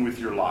something with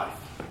your life.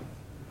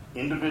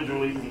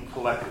 Individually and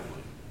collectively.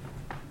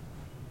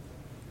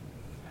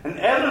 And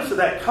evidence of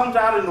that comes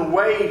out in the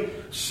way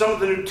some of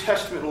the New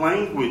Testament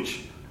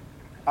language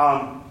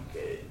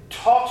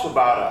talks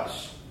about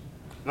us.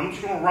 And I'm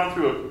just going to run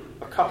through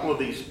a couple of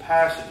these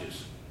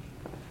passages.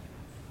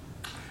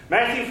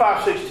 Matthew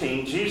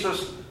 5:16,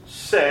 Jesus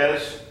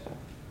says,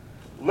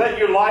 "Let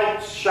your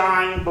light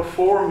shine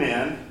before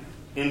men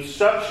in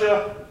such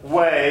a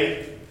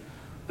way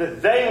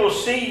that they will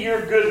see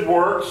your good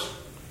works."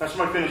 That's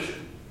my finish it.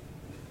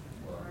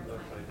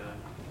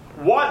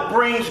 What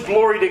brings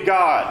glory to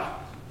God?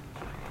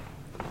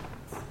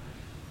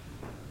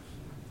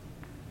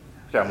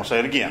 Okay, I'm going to say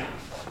it again.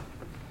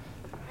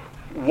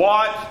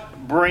 What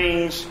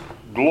brings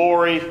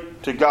glory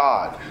to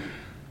God?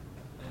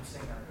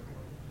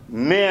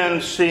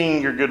 Men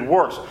seeing your good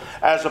works.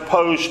 As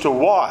opposed to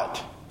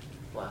what?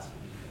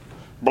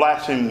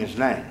 Blaspheming His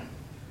name.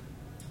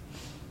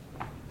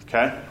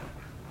 Okay?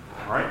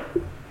 All right.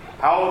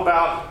 How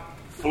about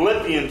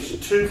Philippians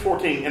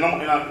 2:14? And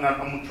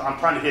I'm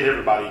trying to hit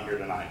everybody here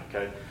tonight.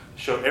 Okay?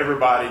 Show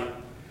everybody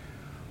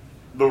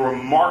the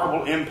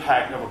remarkable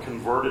impact of a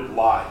converted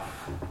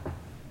life,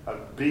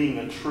 of being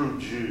a true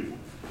Jew.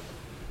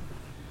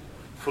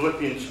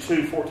 Philippians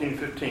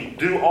 2:14-15.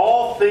 "Do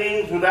all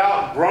things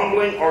without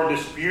grumbling or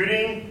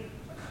disputing,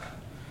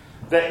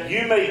 that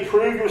you may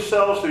prove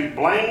yourselves to be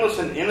blameless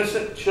and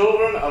innocent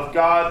children of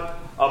God,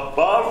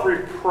 above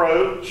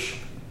reproach,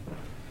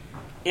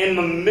 in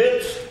the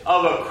midst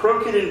of a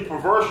crooked and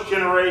perverse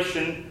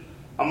generation,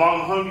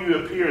 among whom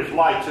you appear as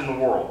lights in the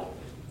world."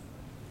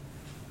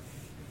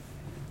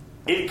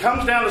 It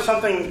comes down to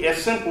something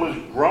as simple as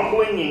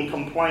grumbling and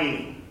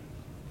complaining.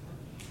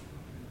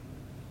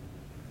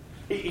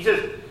 He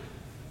says,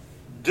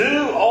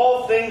 do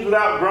all things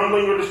without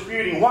grumbling or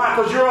disputing. Why?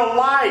 Because you're a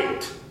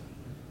light.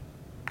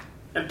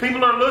 And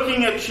people are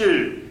looking at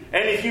you.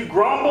 And if you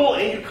grumble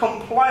and you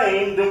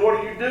complain, then what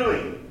are you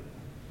doing?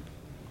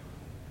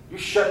 You're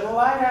shutting the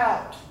light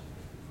out.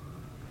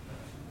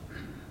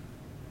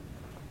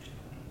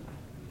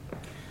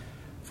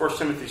 First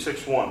Timothy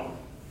 6:1.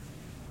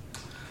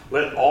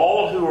 "Let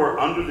all who are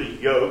under the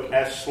yoke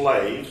as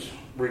slaves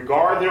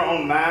regard their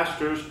own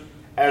masters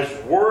as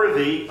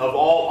worthy of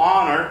all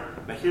honor."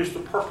 Now here's the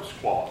purpose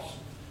clause.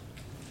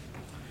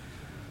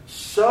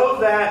 "So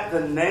that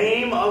the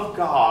name of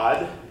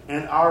God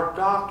and our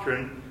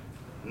doctrine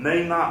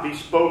may not be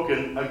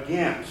spoken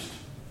against."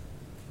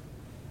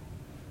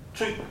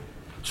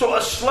 So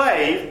a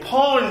slave,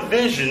 Paul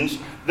envisions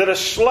that a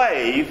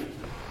slave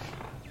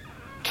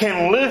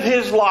can live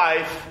his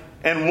life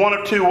in one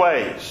of two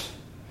ways.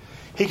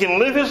 He can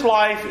live his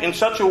life in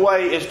such a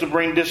way as to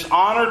bring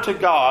dishonor to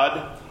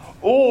God,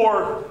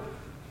 or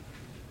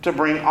to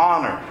bring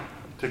honor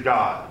to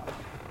God.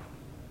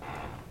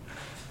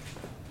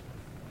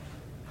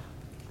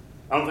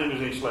 I don't think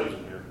there's any slaves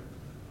in here,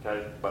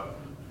 okay? But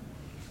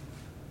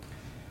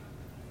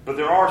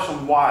there are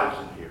some wives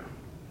in here,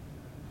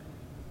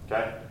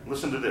 okay?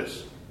 Listen to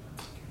this.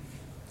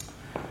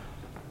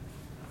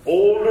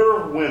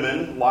 "Older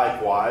women,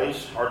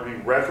 likewise, are to be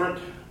reverent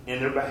in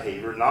their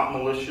behavior, not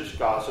malicious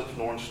gossips,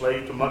 nor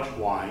enslaved to much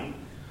wine,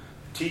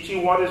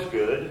 teaching what is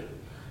good,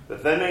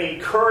 that they may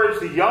encourage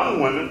the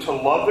young women to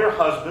love their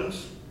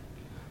husbands,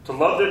 to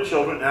love their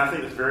children." And I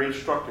think it's very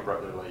instructive right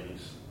there,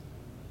 ladies.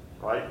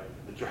 Right?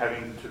 That you're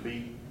having to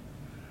be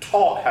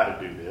taught how to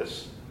do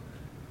this.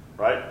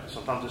 Right?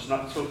 Sometimes it's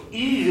not so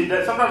easy.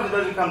 Sometimes it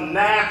doesn't come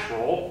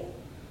natural.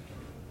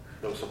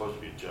 That was supposed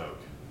to be a joke.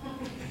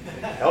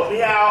 Help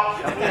me out.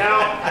 Help me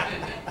out.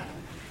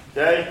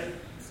 Okay?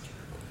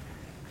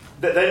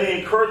 That they may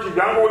encourage the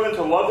younger women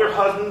to love their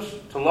husbands,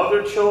 to love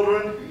their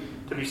children,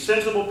 to be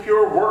sensible,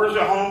 pure, workers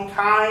at home,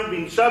 kind,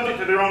 being subject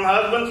to their own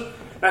husbands.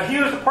 Now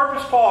here's the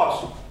purpose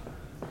clause.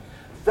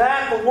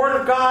 "That the word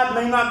of God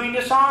may not be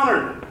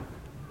dishonored."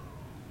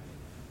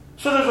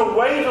 So there's a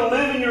way to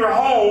live in your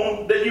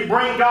home that you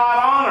bring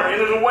God honor.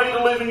 And there's a way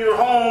to live in your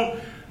home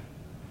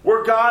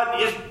where God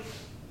is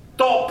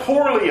thought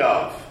poorly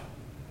of.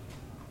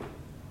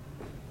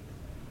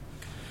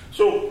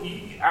 So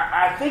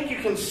I think you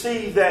can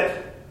see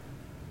that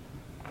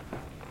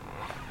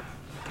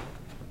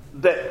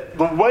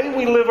the way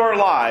we live our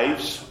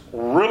lives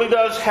really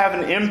does have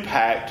an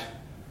impact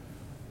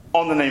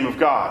on the name of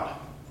God.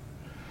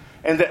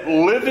 And that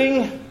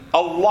living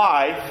a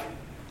life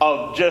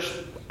of just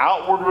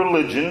outward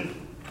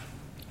religion,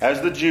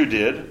 as the Jew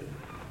did,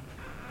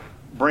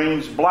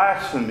 brings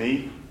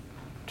blasphemy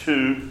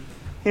to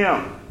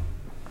Him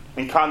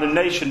and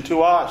condemnation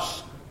to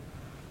us.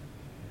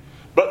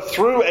 But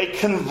through a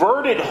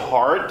converted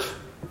heart,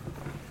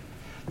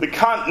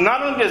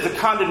 not only does the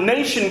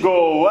condemnation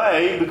go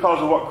away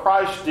because of what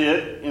Christ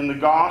did in the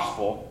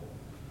gospel,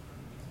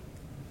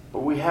 but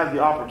we have the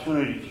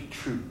opportunity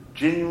to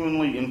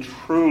genuinely and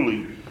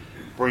truly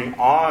bring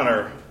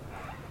honor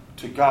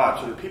to God,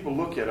 so that people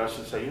look at us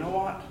and say, "You know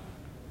what?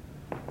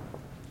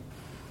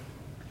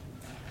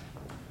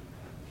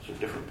 These are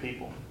different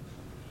people."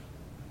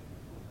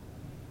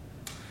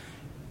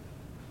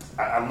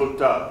 I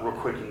looked up real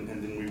quick, and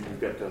then we've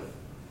got to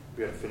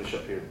finish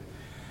up here.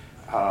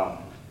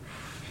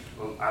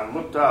 I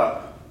looked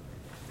up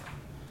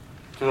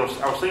because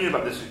I was thinking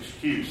about this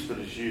excuse that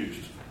is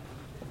used.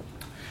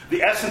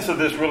 the essence of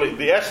this really,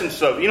 the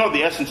essence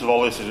of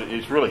all this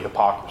is really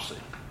hypocrisy,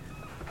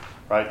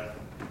 right?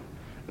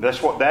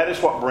 That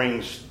is what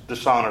brings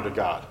dishonor to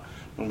God.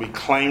 When we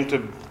claim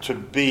to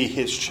be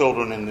His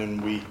children and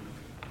then we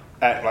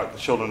act like the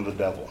children of the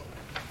devil.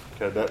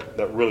 Okay,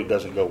 that really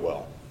doesn't go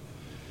well.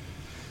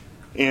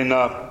 And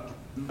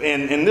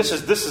this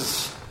is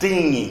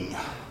stinging.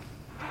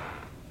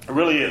 It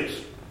really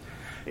is.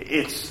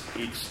 It's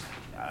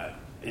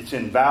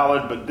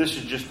invalid, but this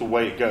is just the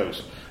way it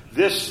goes.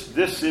 This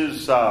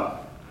is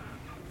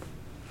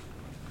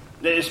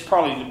it's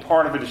probably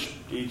part of it.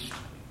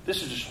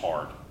 This is just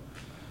hard.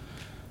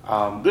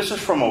 This is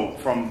from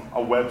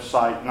a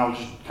website, and I was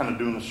just kind of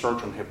doing a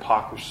search on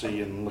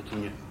hypocrisy and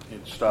looking at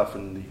stuff,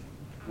 and the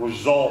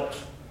result,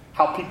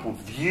 how people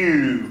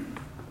view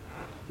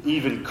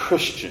even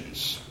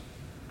Christians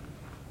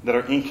that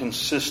are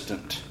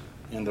inconsistent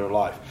in their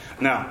life.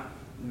 Now,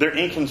 their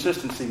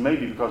inconsistency may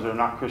be because they're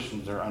not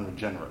Christians, they're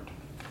unregenerate,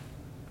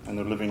 and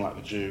they're living like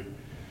the Jew,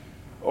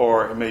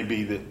 or it may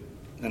be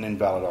an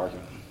invalid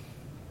argument.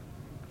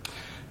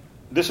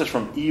 This is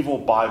from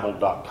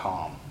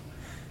evilbible.com.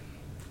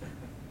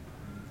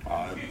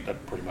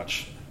 That pretty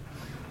much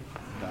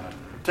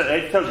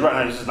it tells you right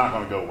now this is not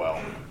going to go well.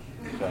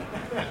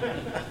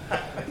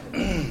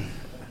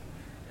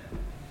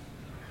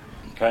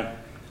 Okay.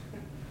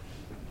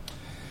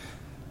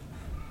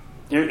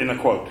 Here in a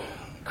quote,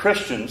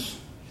 Christians,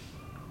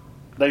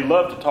 they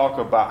love to talk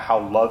about how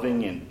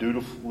loving and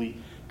dutifully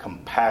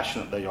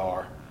compassionate they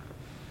are.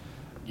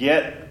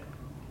 Yet,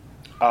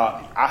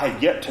 I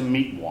have yet to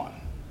meet one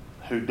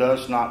who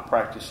does not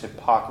practice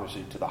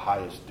hypocrisy to the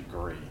highest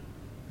degree.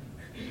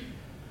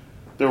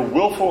 Their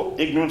willful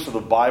ignorance of the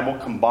Bible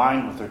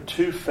combined with their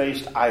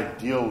two-faced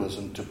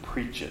idealism to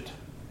preach it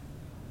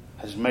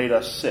has made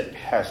us sick,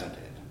 hasn't it?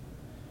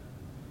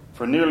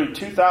 For nearly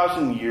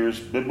 2,000 years,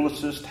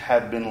 biblicists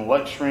have been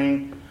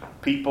lecturing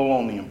people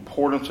on the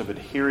importance of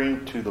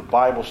adhering to the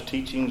Bible's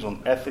teachings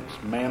on ethics,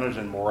 manners,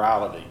 and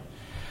morality.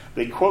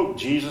 They quote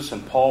Jesus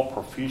and Paul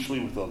profusely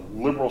with a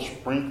liberal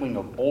sprinkling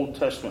of Old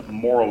Testament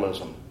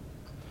moralism.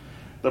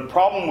 The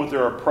problem with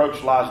their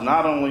approach lies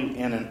not only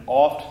in an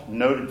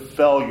oft-noted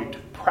failure to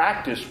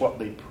practice what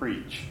they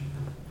preach,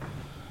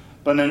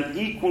 but an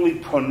equally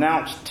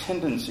pronounced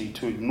tendency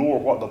to ignore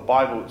what the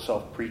Bible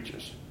itself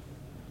preaches.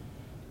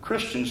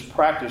 Christians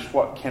practice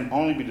what can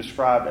only be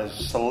described as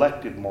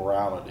selective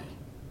morality.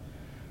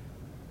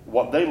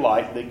 What they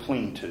like, they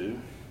cling to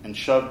and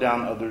shove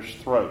down others'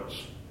 throats.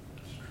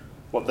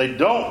 What they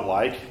don't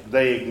like,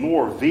 they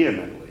ignore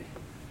vehemently.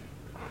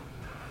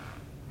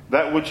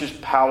 That which is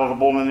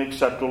palatable and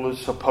acceptable is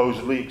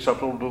supposedly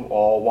acceptable to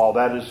all, while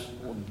that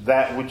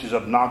which is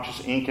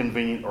obnoxious,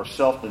 inconvenient, or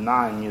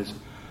self-denying is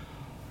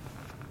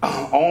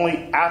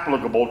only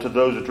applicable to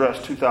those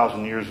addressed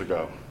 2,000 years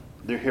ago.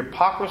 Their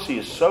hypocrisy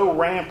is so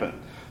rampant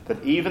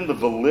that even the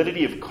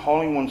validity of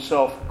calling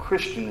oneself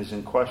Christian is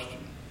in question.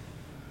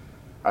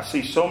 I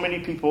see so many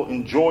people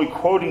enjoy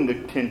quoting the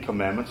Ten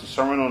Commandments, the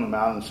Sermon on the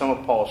Mount, and some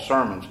of Paul's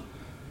sermons,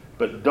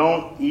 but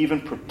don't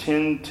even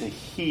pretend to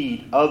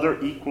heed other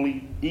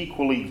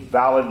equally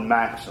valid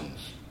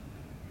maxims.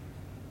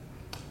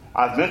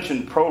 I've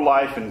mentioned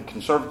pro-life and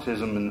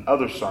conservatism in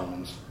other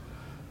sermons.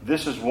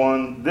 This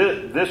one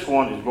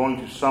is going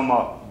to sum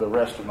up the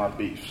rest of my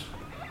beefs.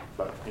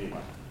 But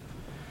anyway,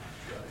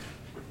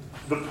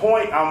 the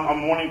point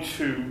I'm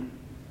wanting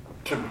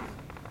to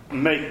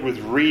make with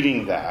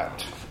reading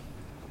that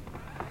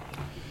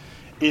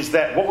is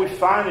that what we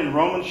find in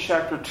Romans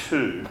chapter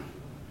 2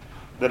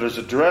 that is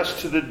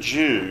addressed to the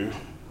Jew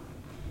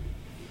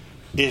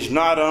is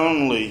not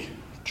only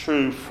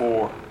true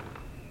for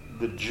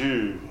the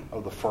Jew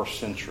of the first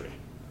century,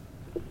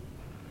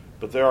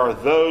 but there are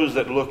those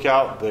that look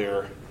out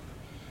there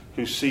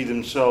who see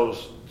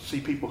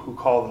people who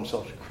call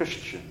themselves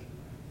Christian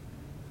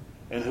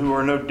and who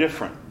are no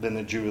different than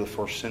the Jew of the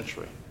first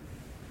century.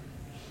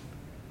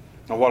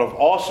 Now, what I've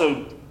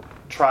also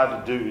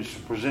tried to do is to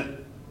present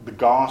the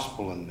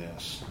gospel in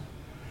this,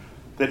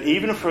 that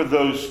even for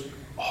those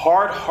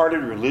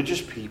hard-hearted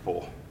religious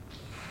people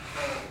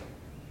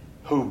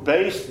who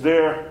base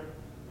their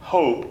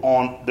hope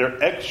on their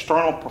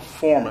external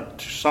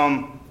performance to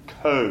some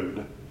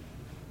code,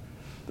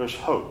 there's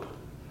hope.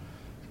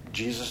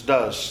 Jesus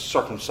does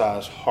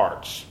circumcise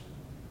hearts.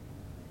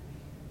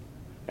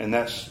 And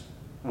that's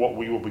what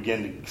we will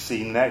begin to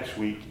see next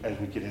week as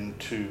we get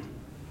into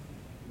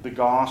the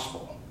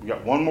gospel. We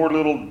got one more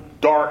little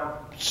dark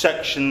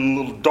section,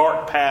 little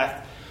dark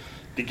path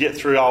to get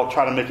through. I'll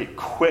try to make it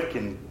quick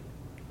and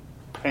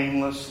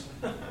painless.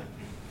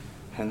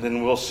 And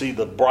then we'll see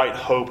the bright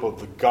hope of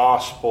the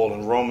gospel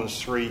in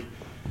Romans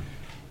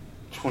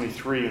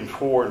 3:23 and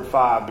 4 and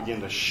 5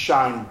 begin to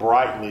shine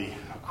brightly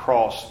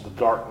across the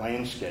dark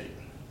landscape.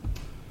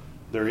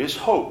 There is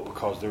hope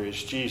because there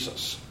is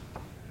Jesus.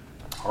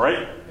 All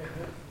right?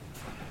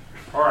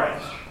 All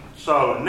right. So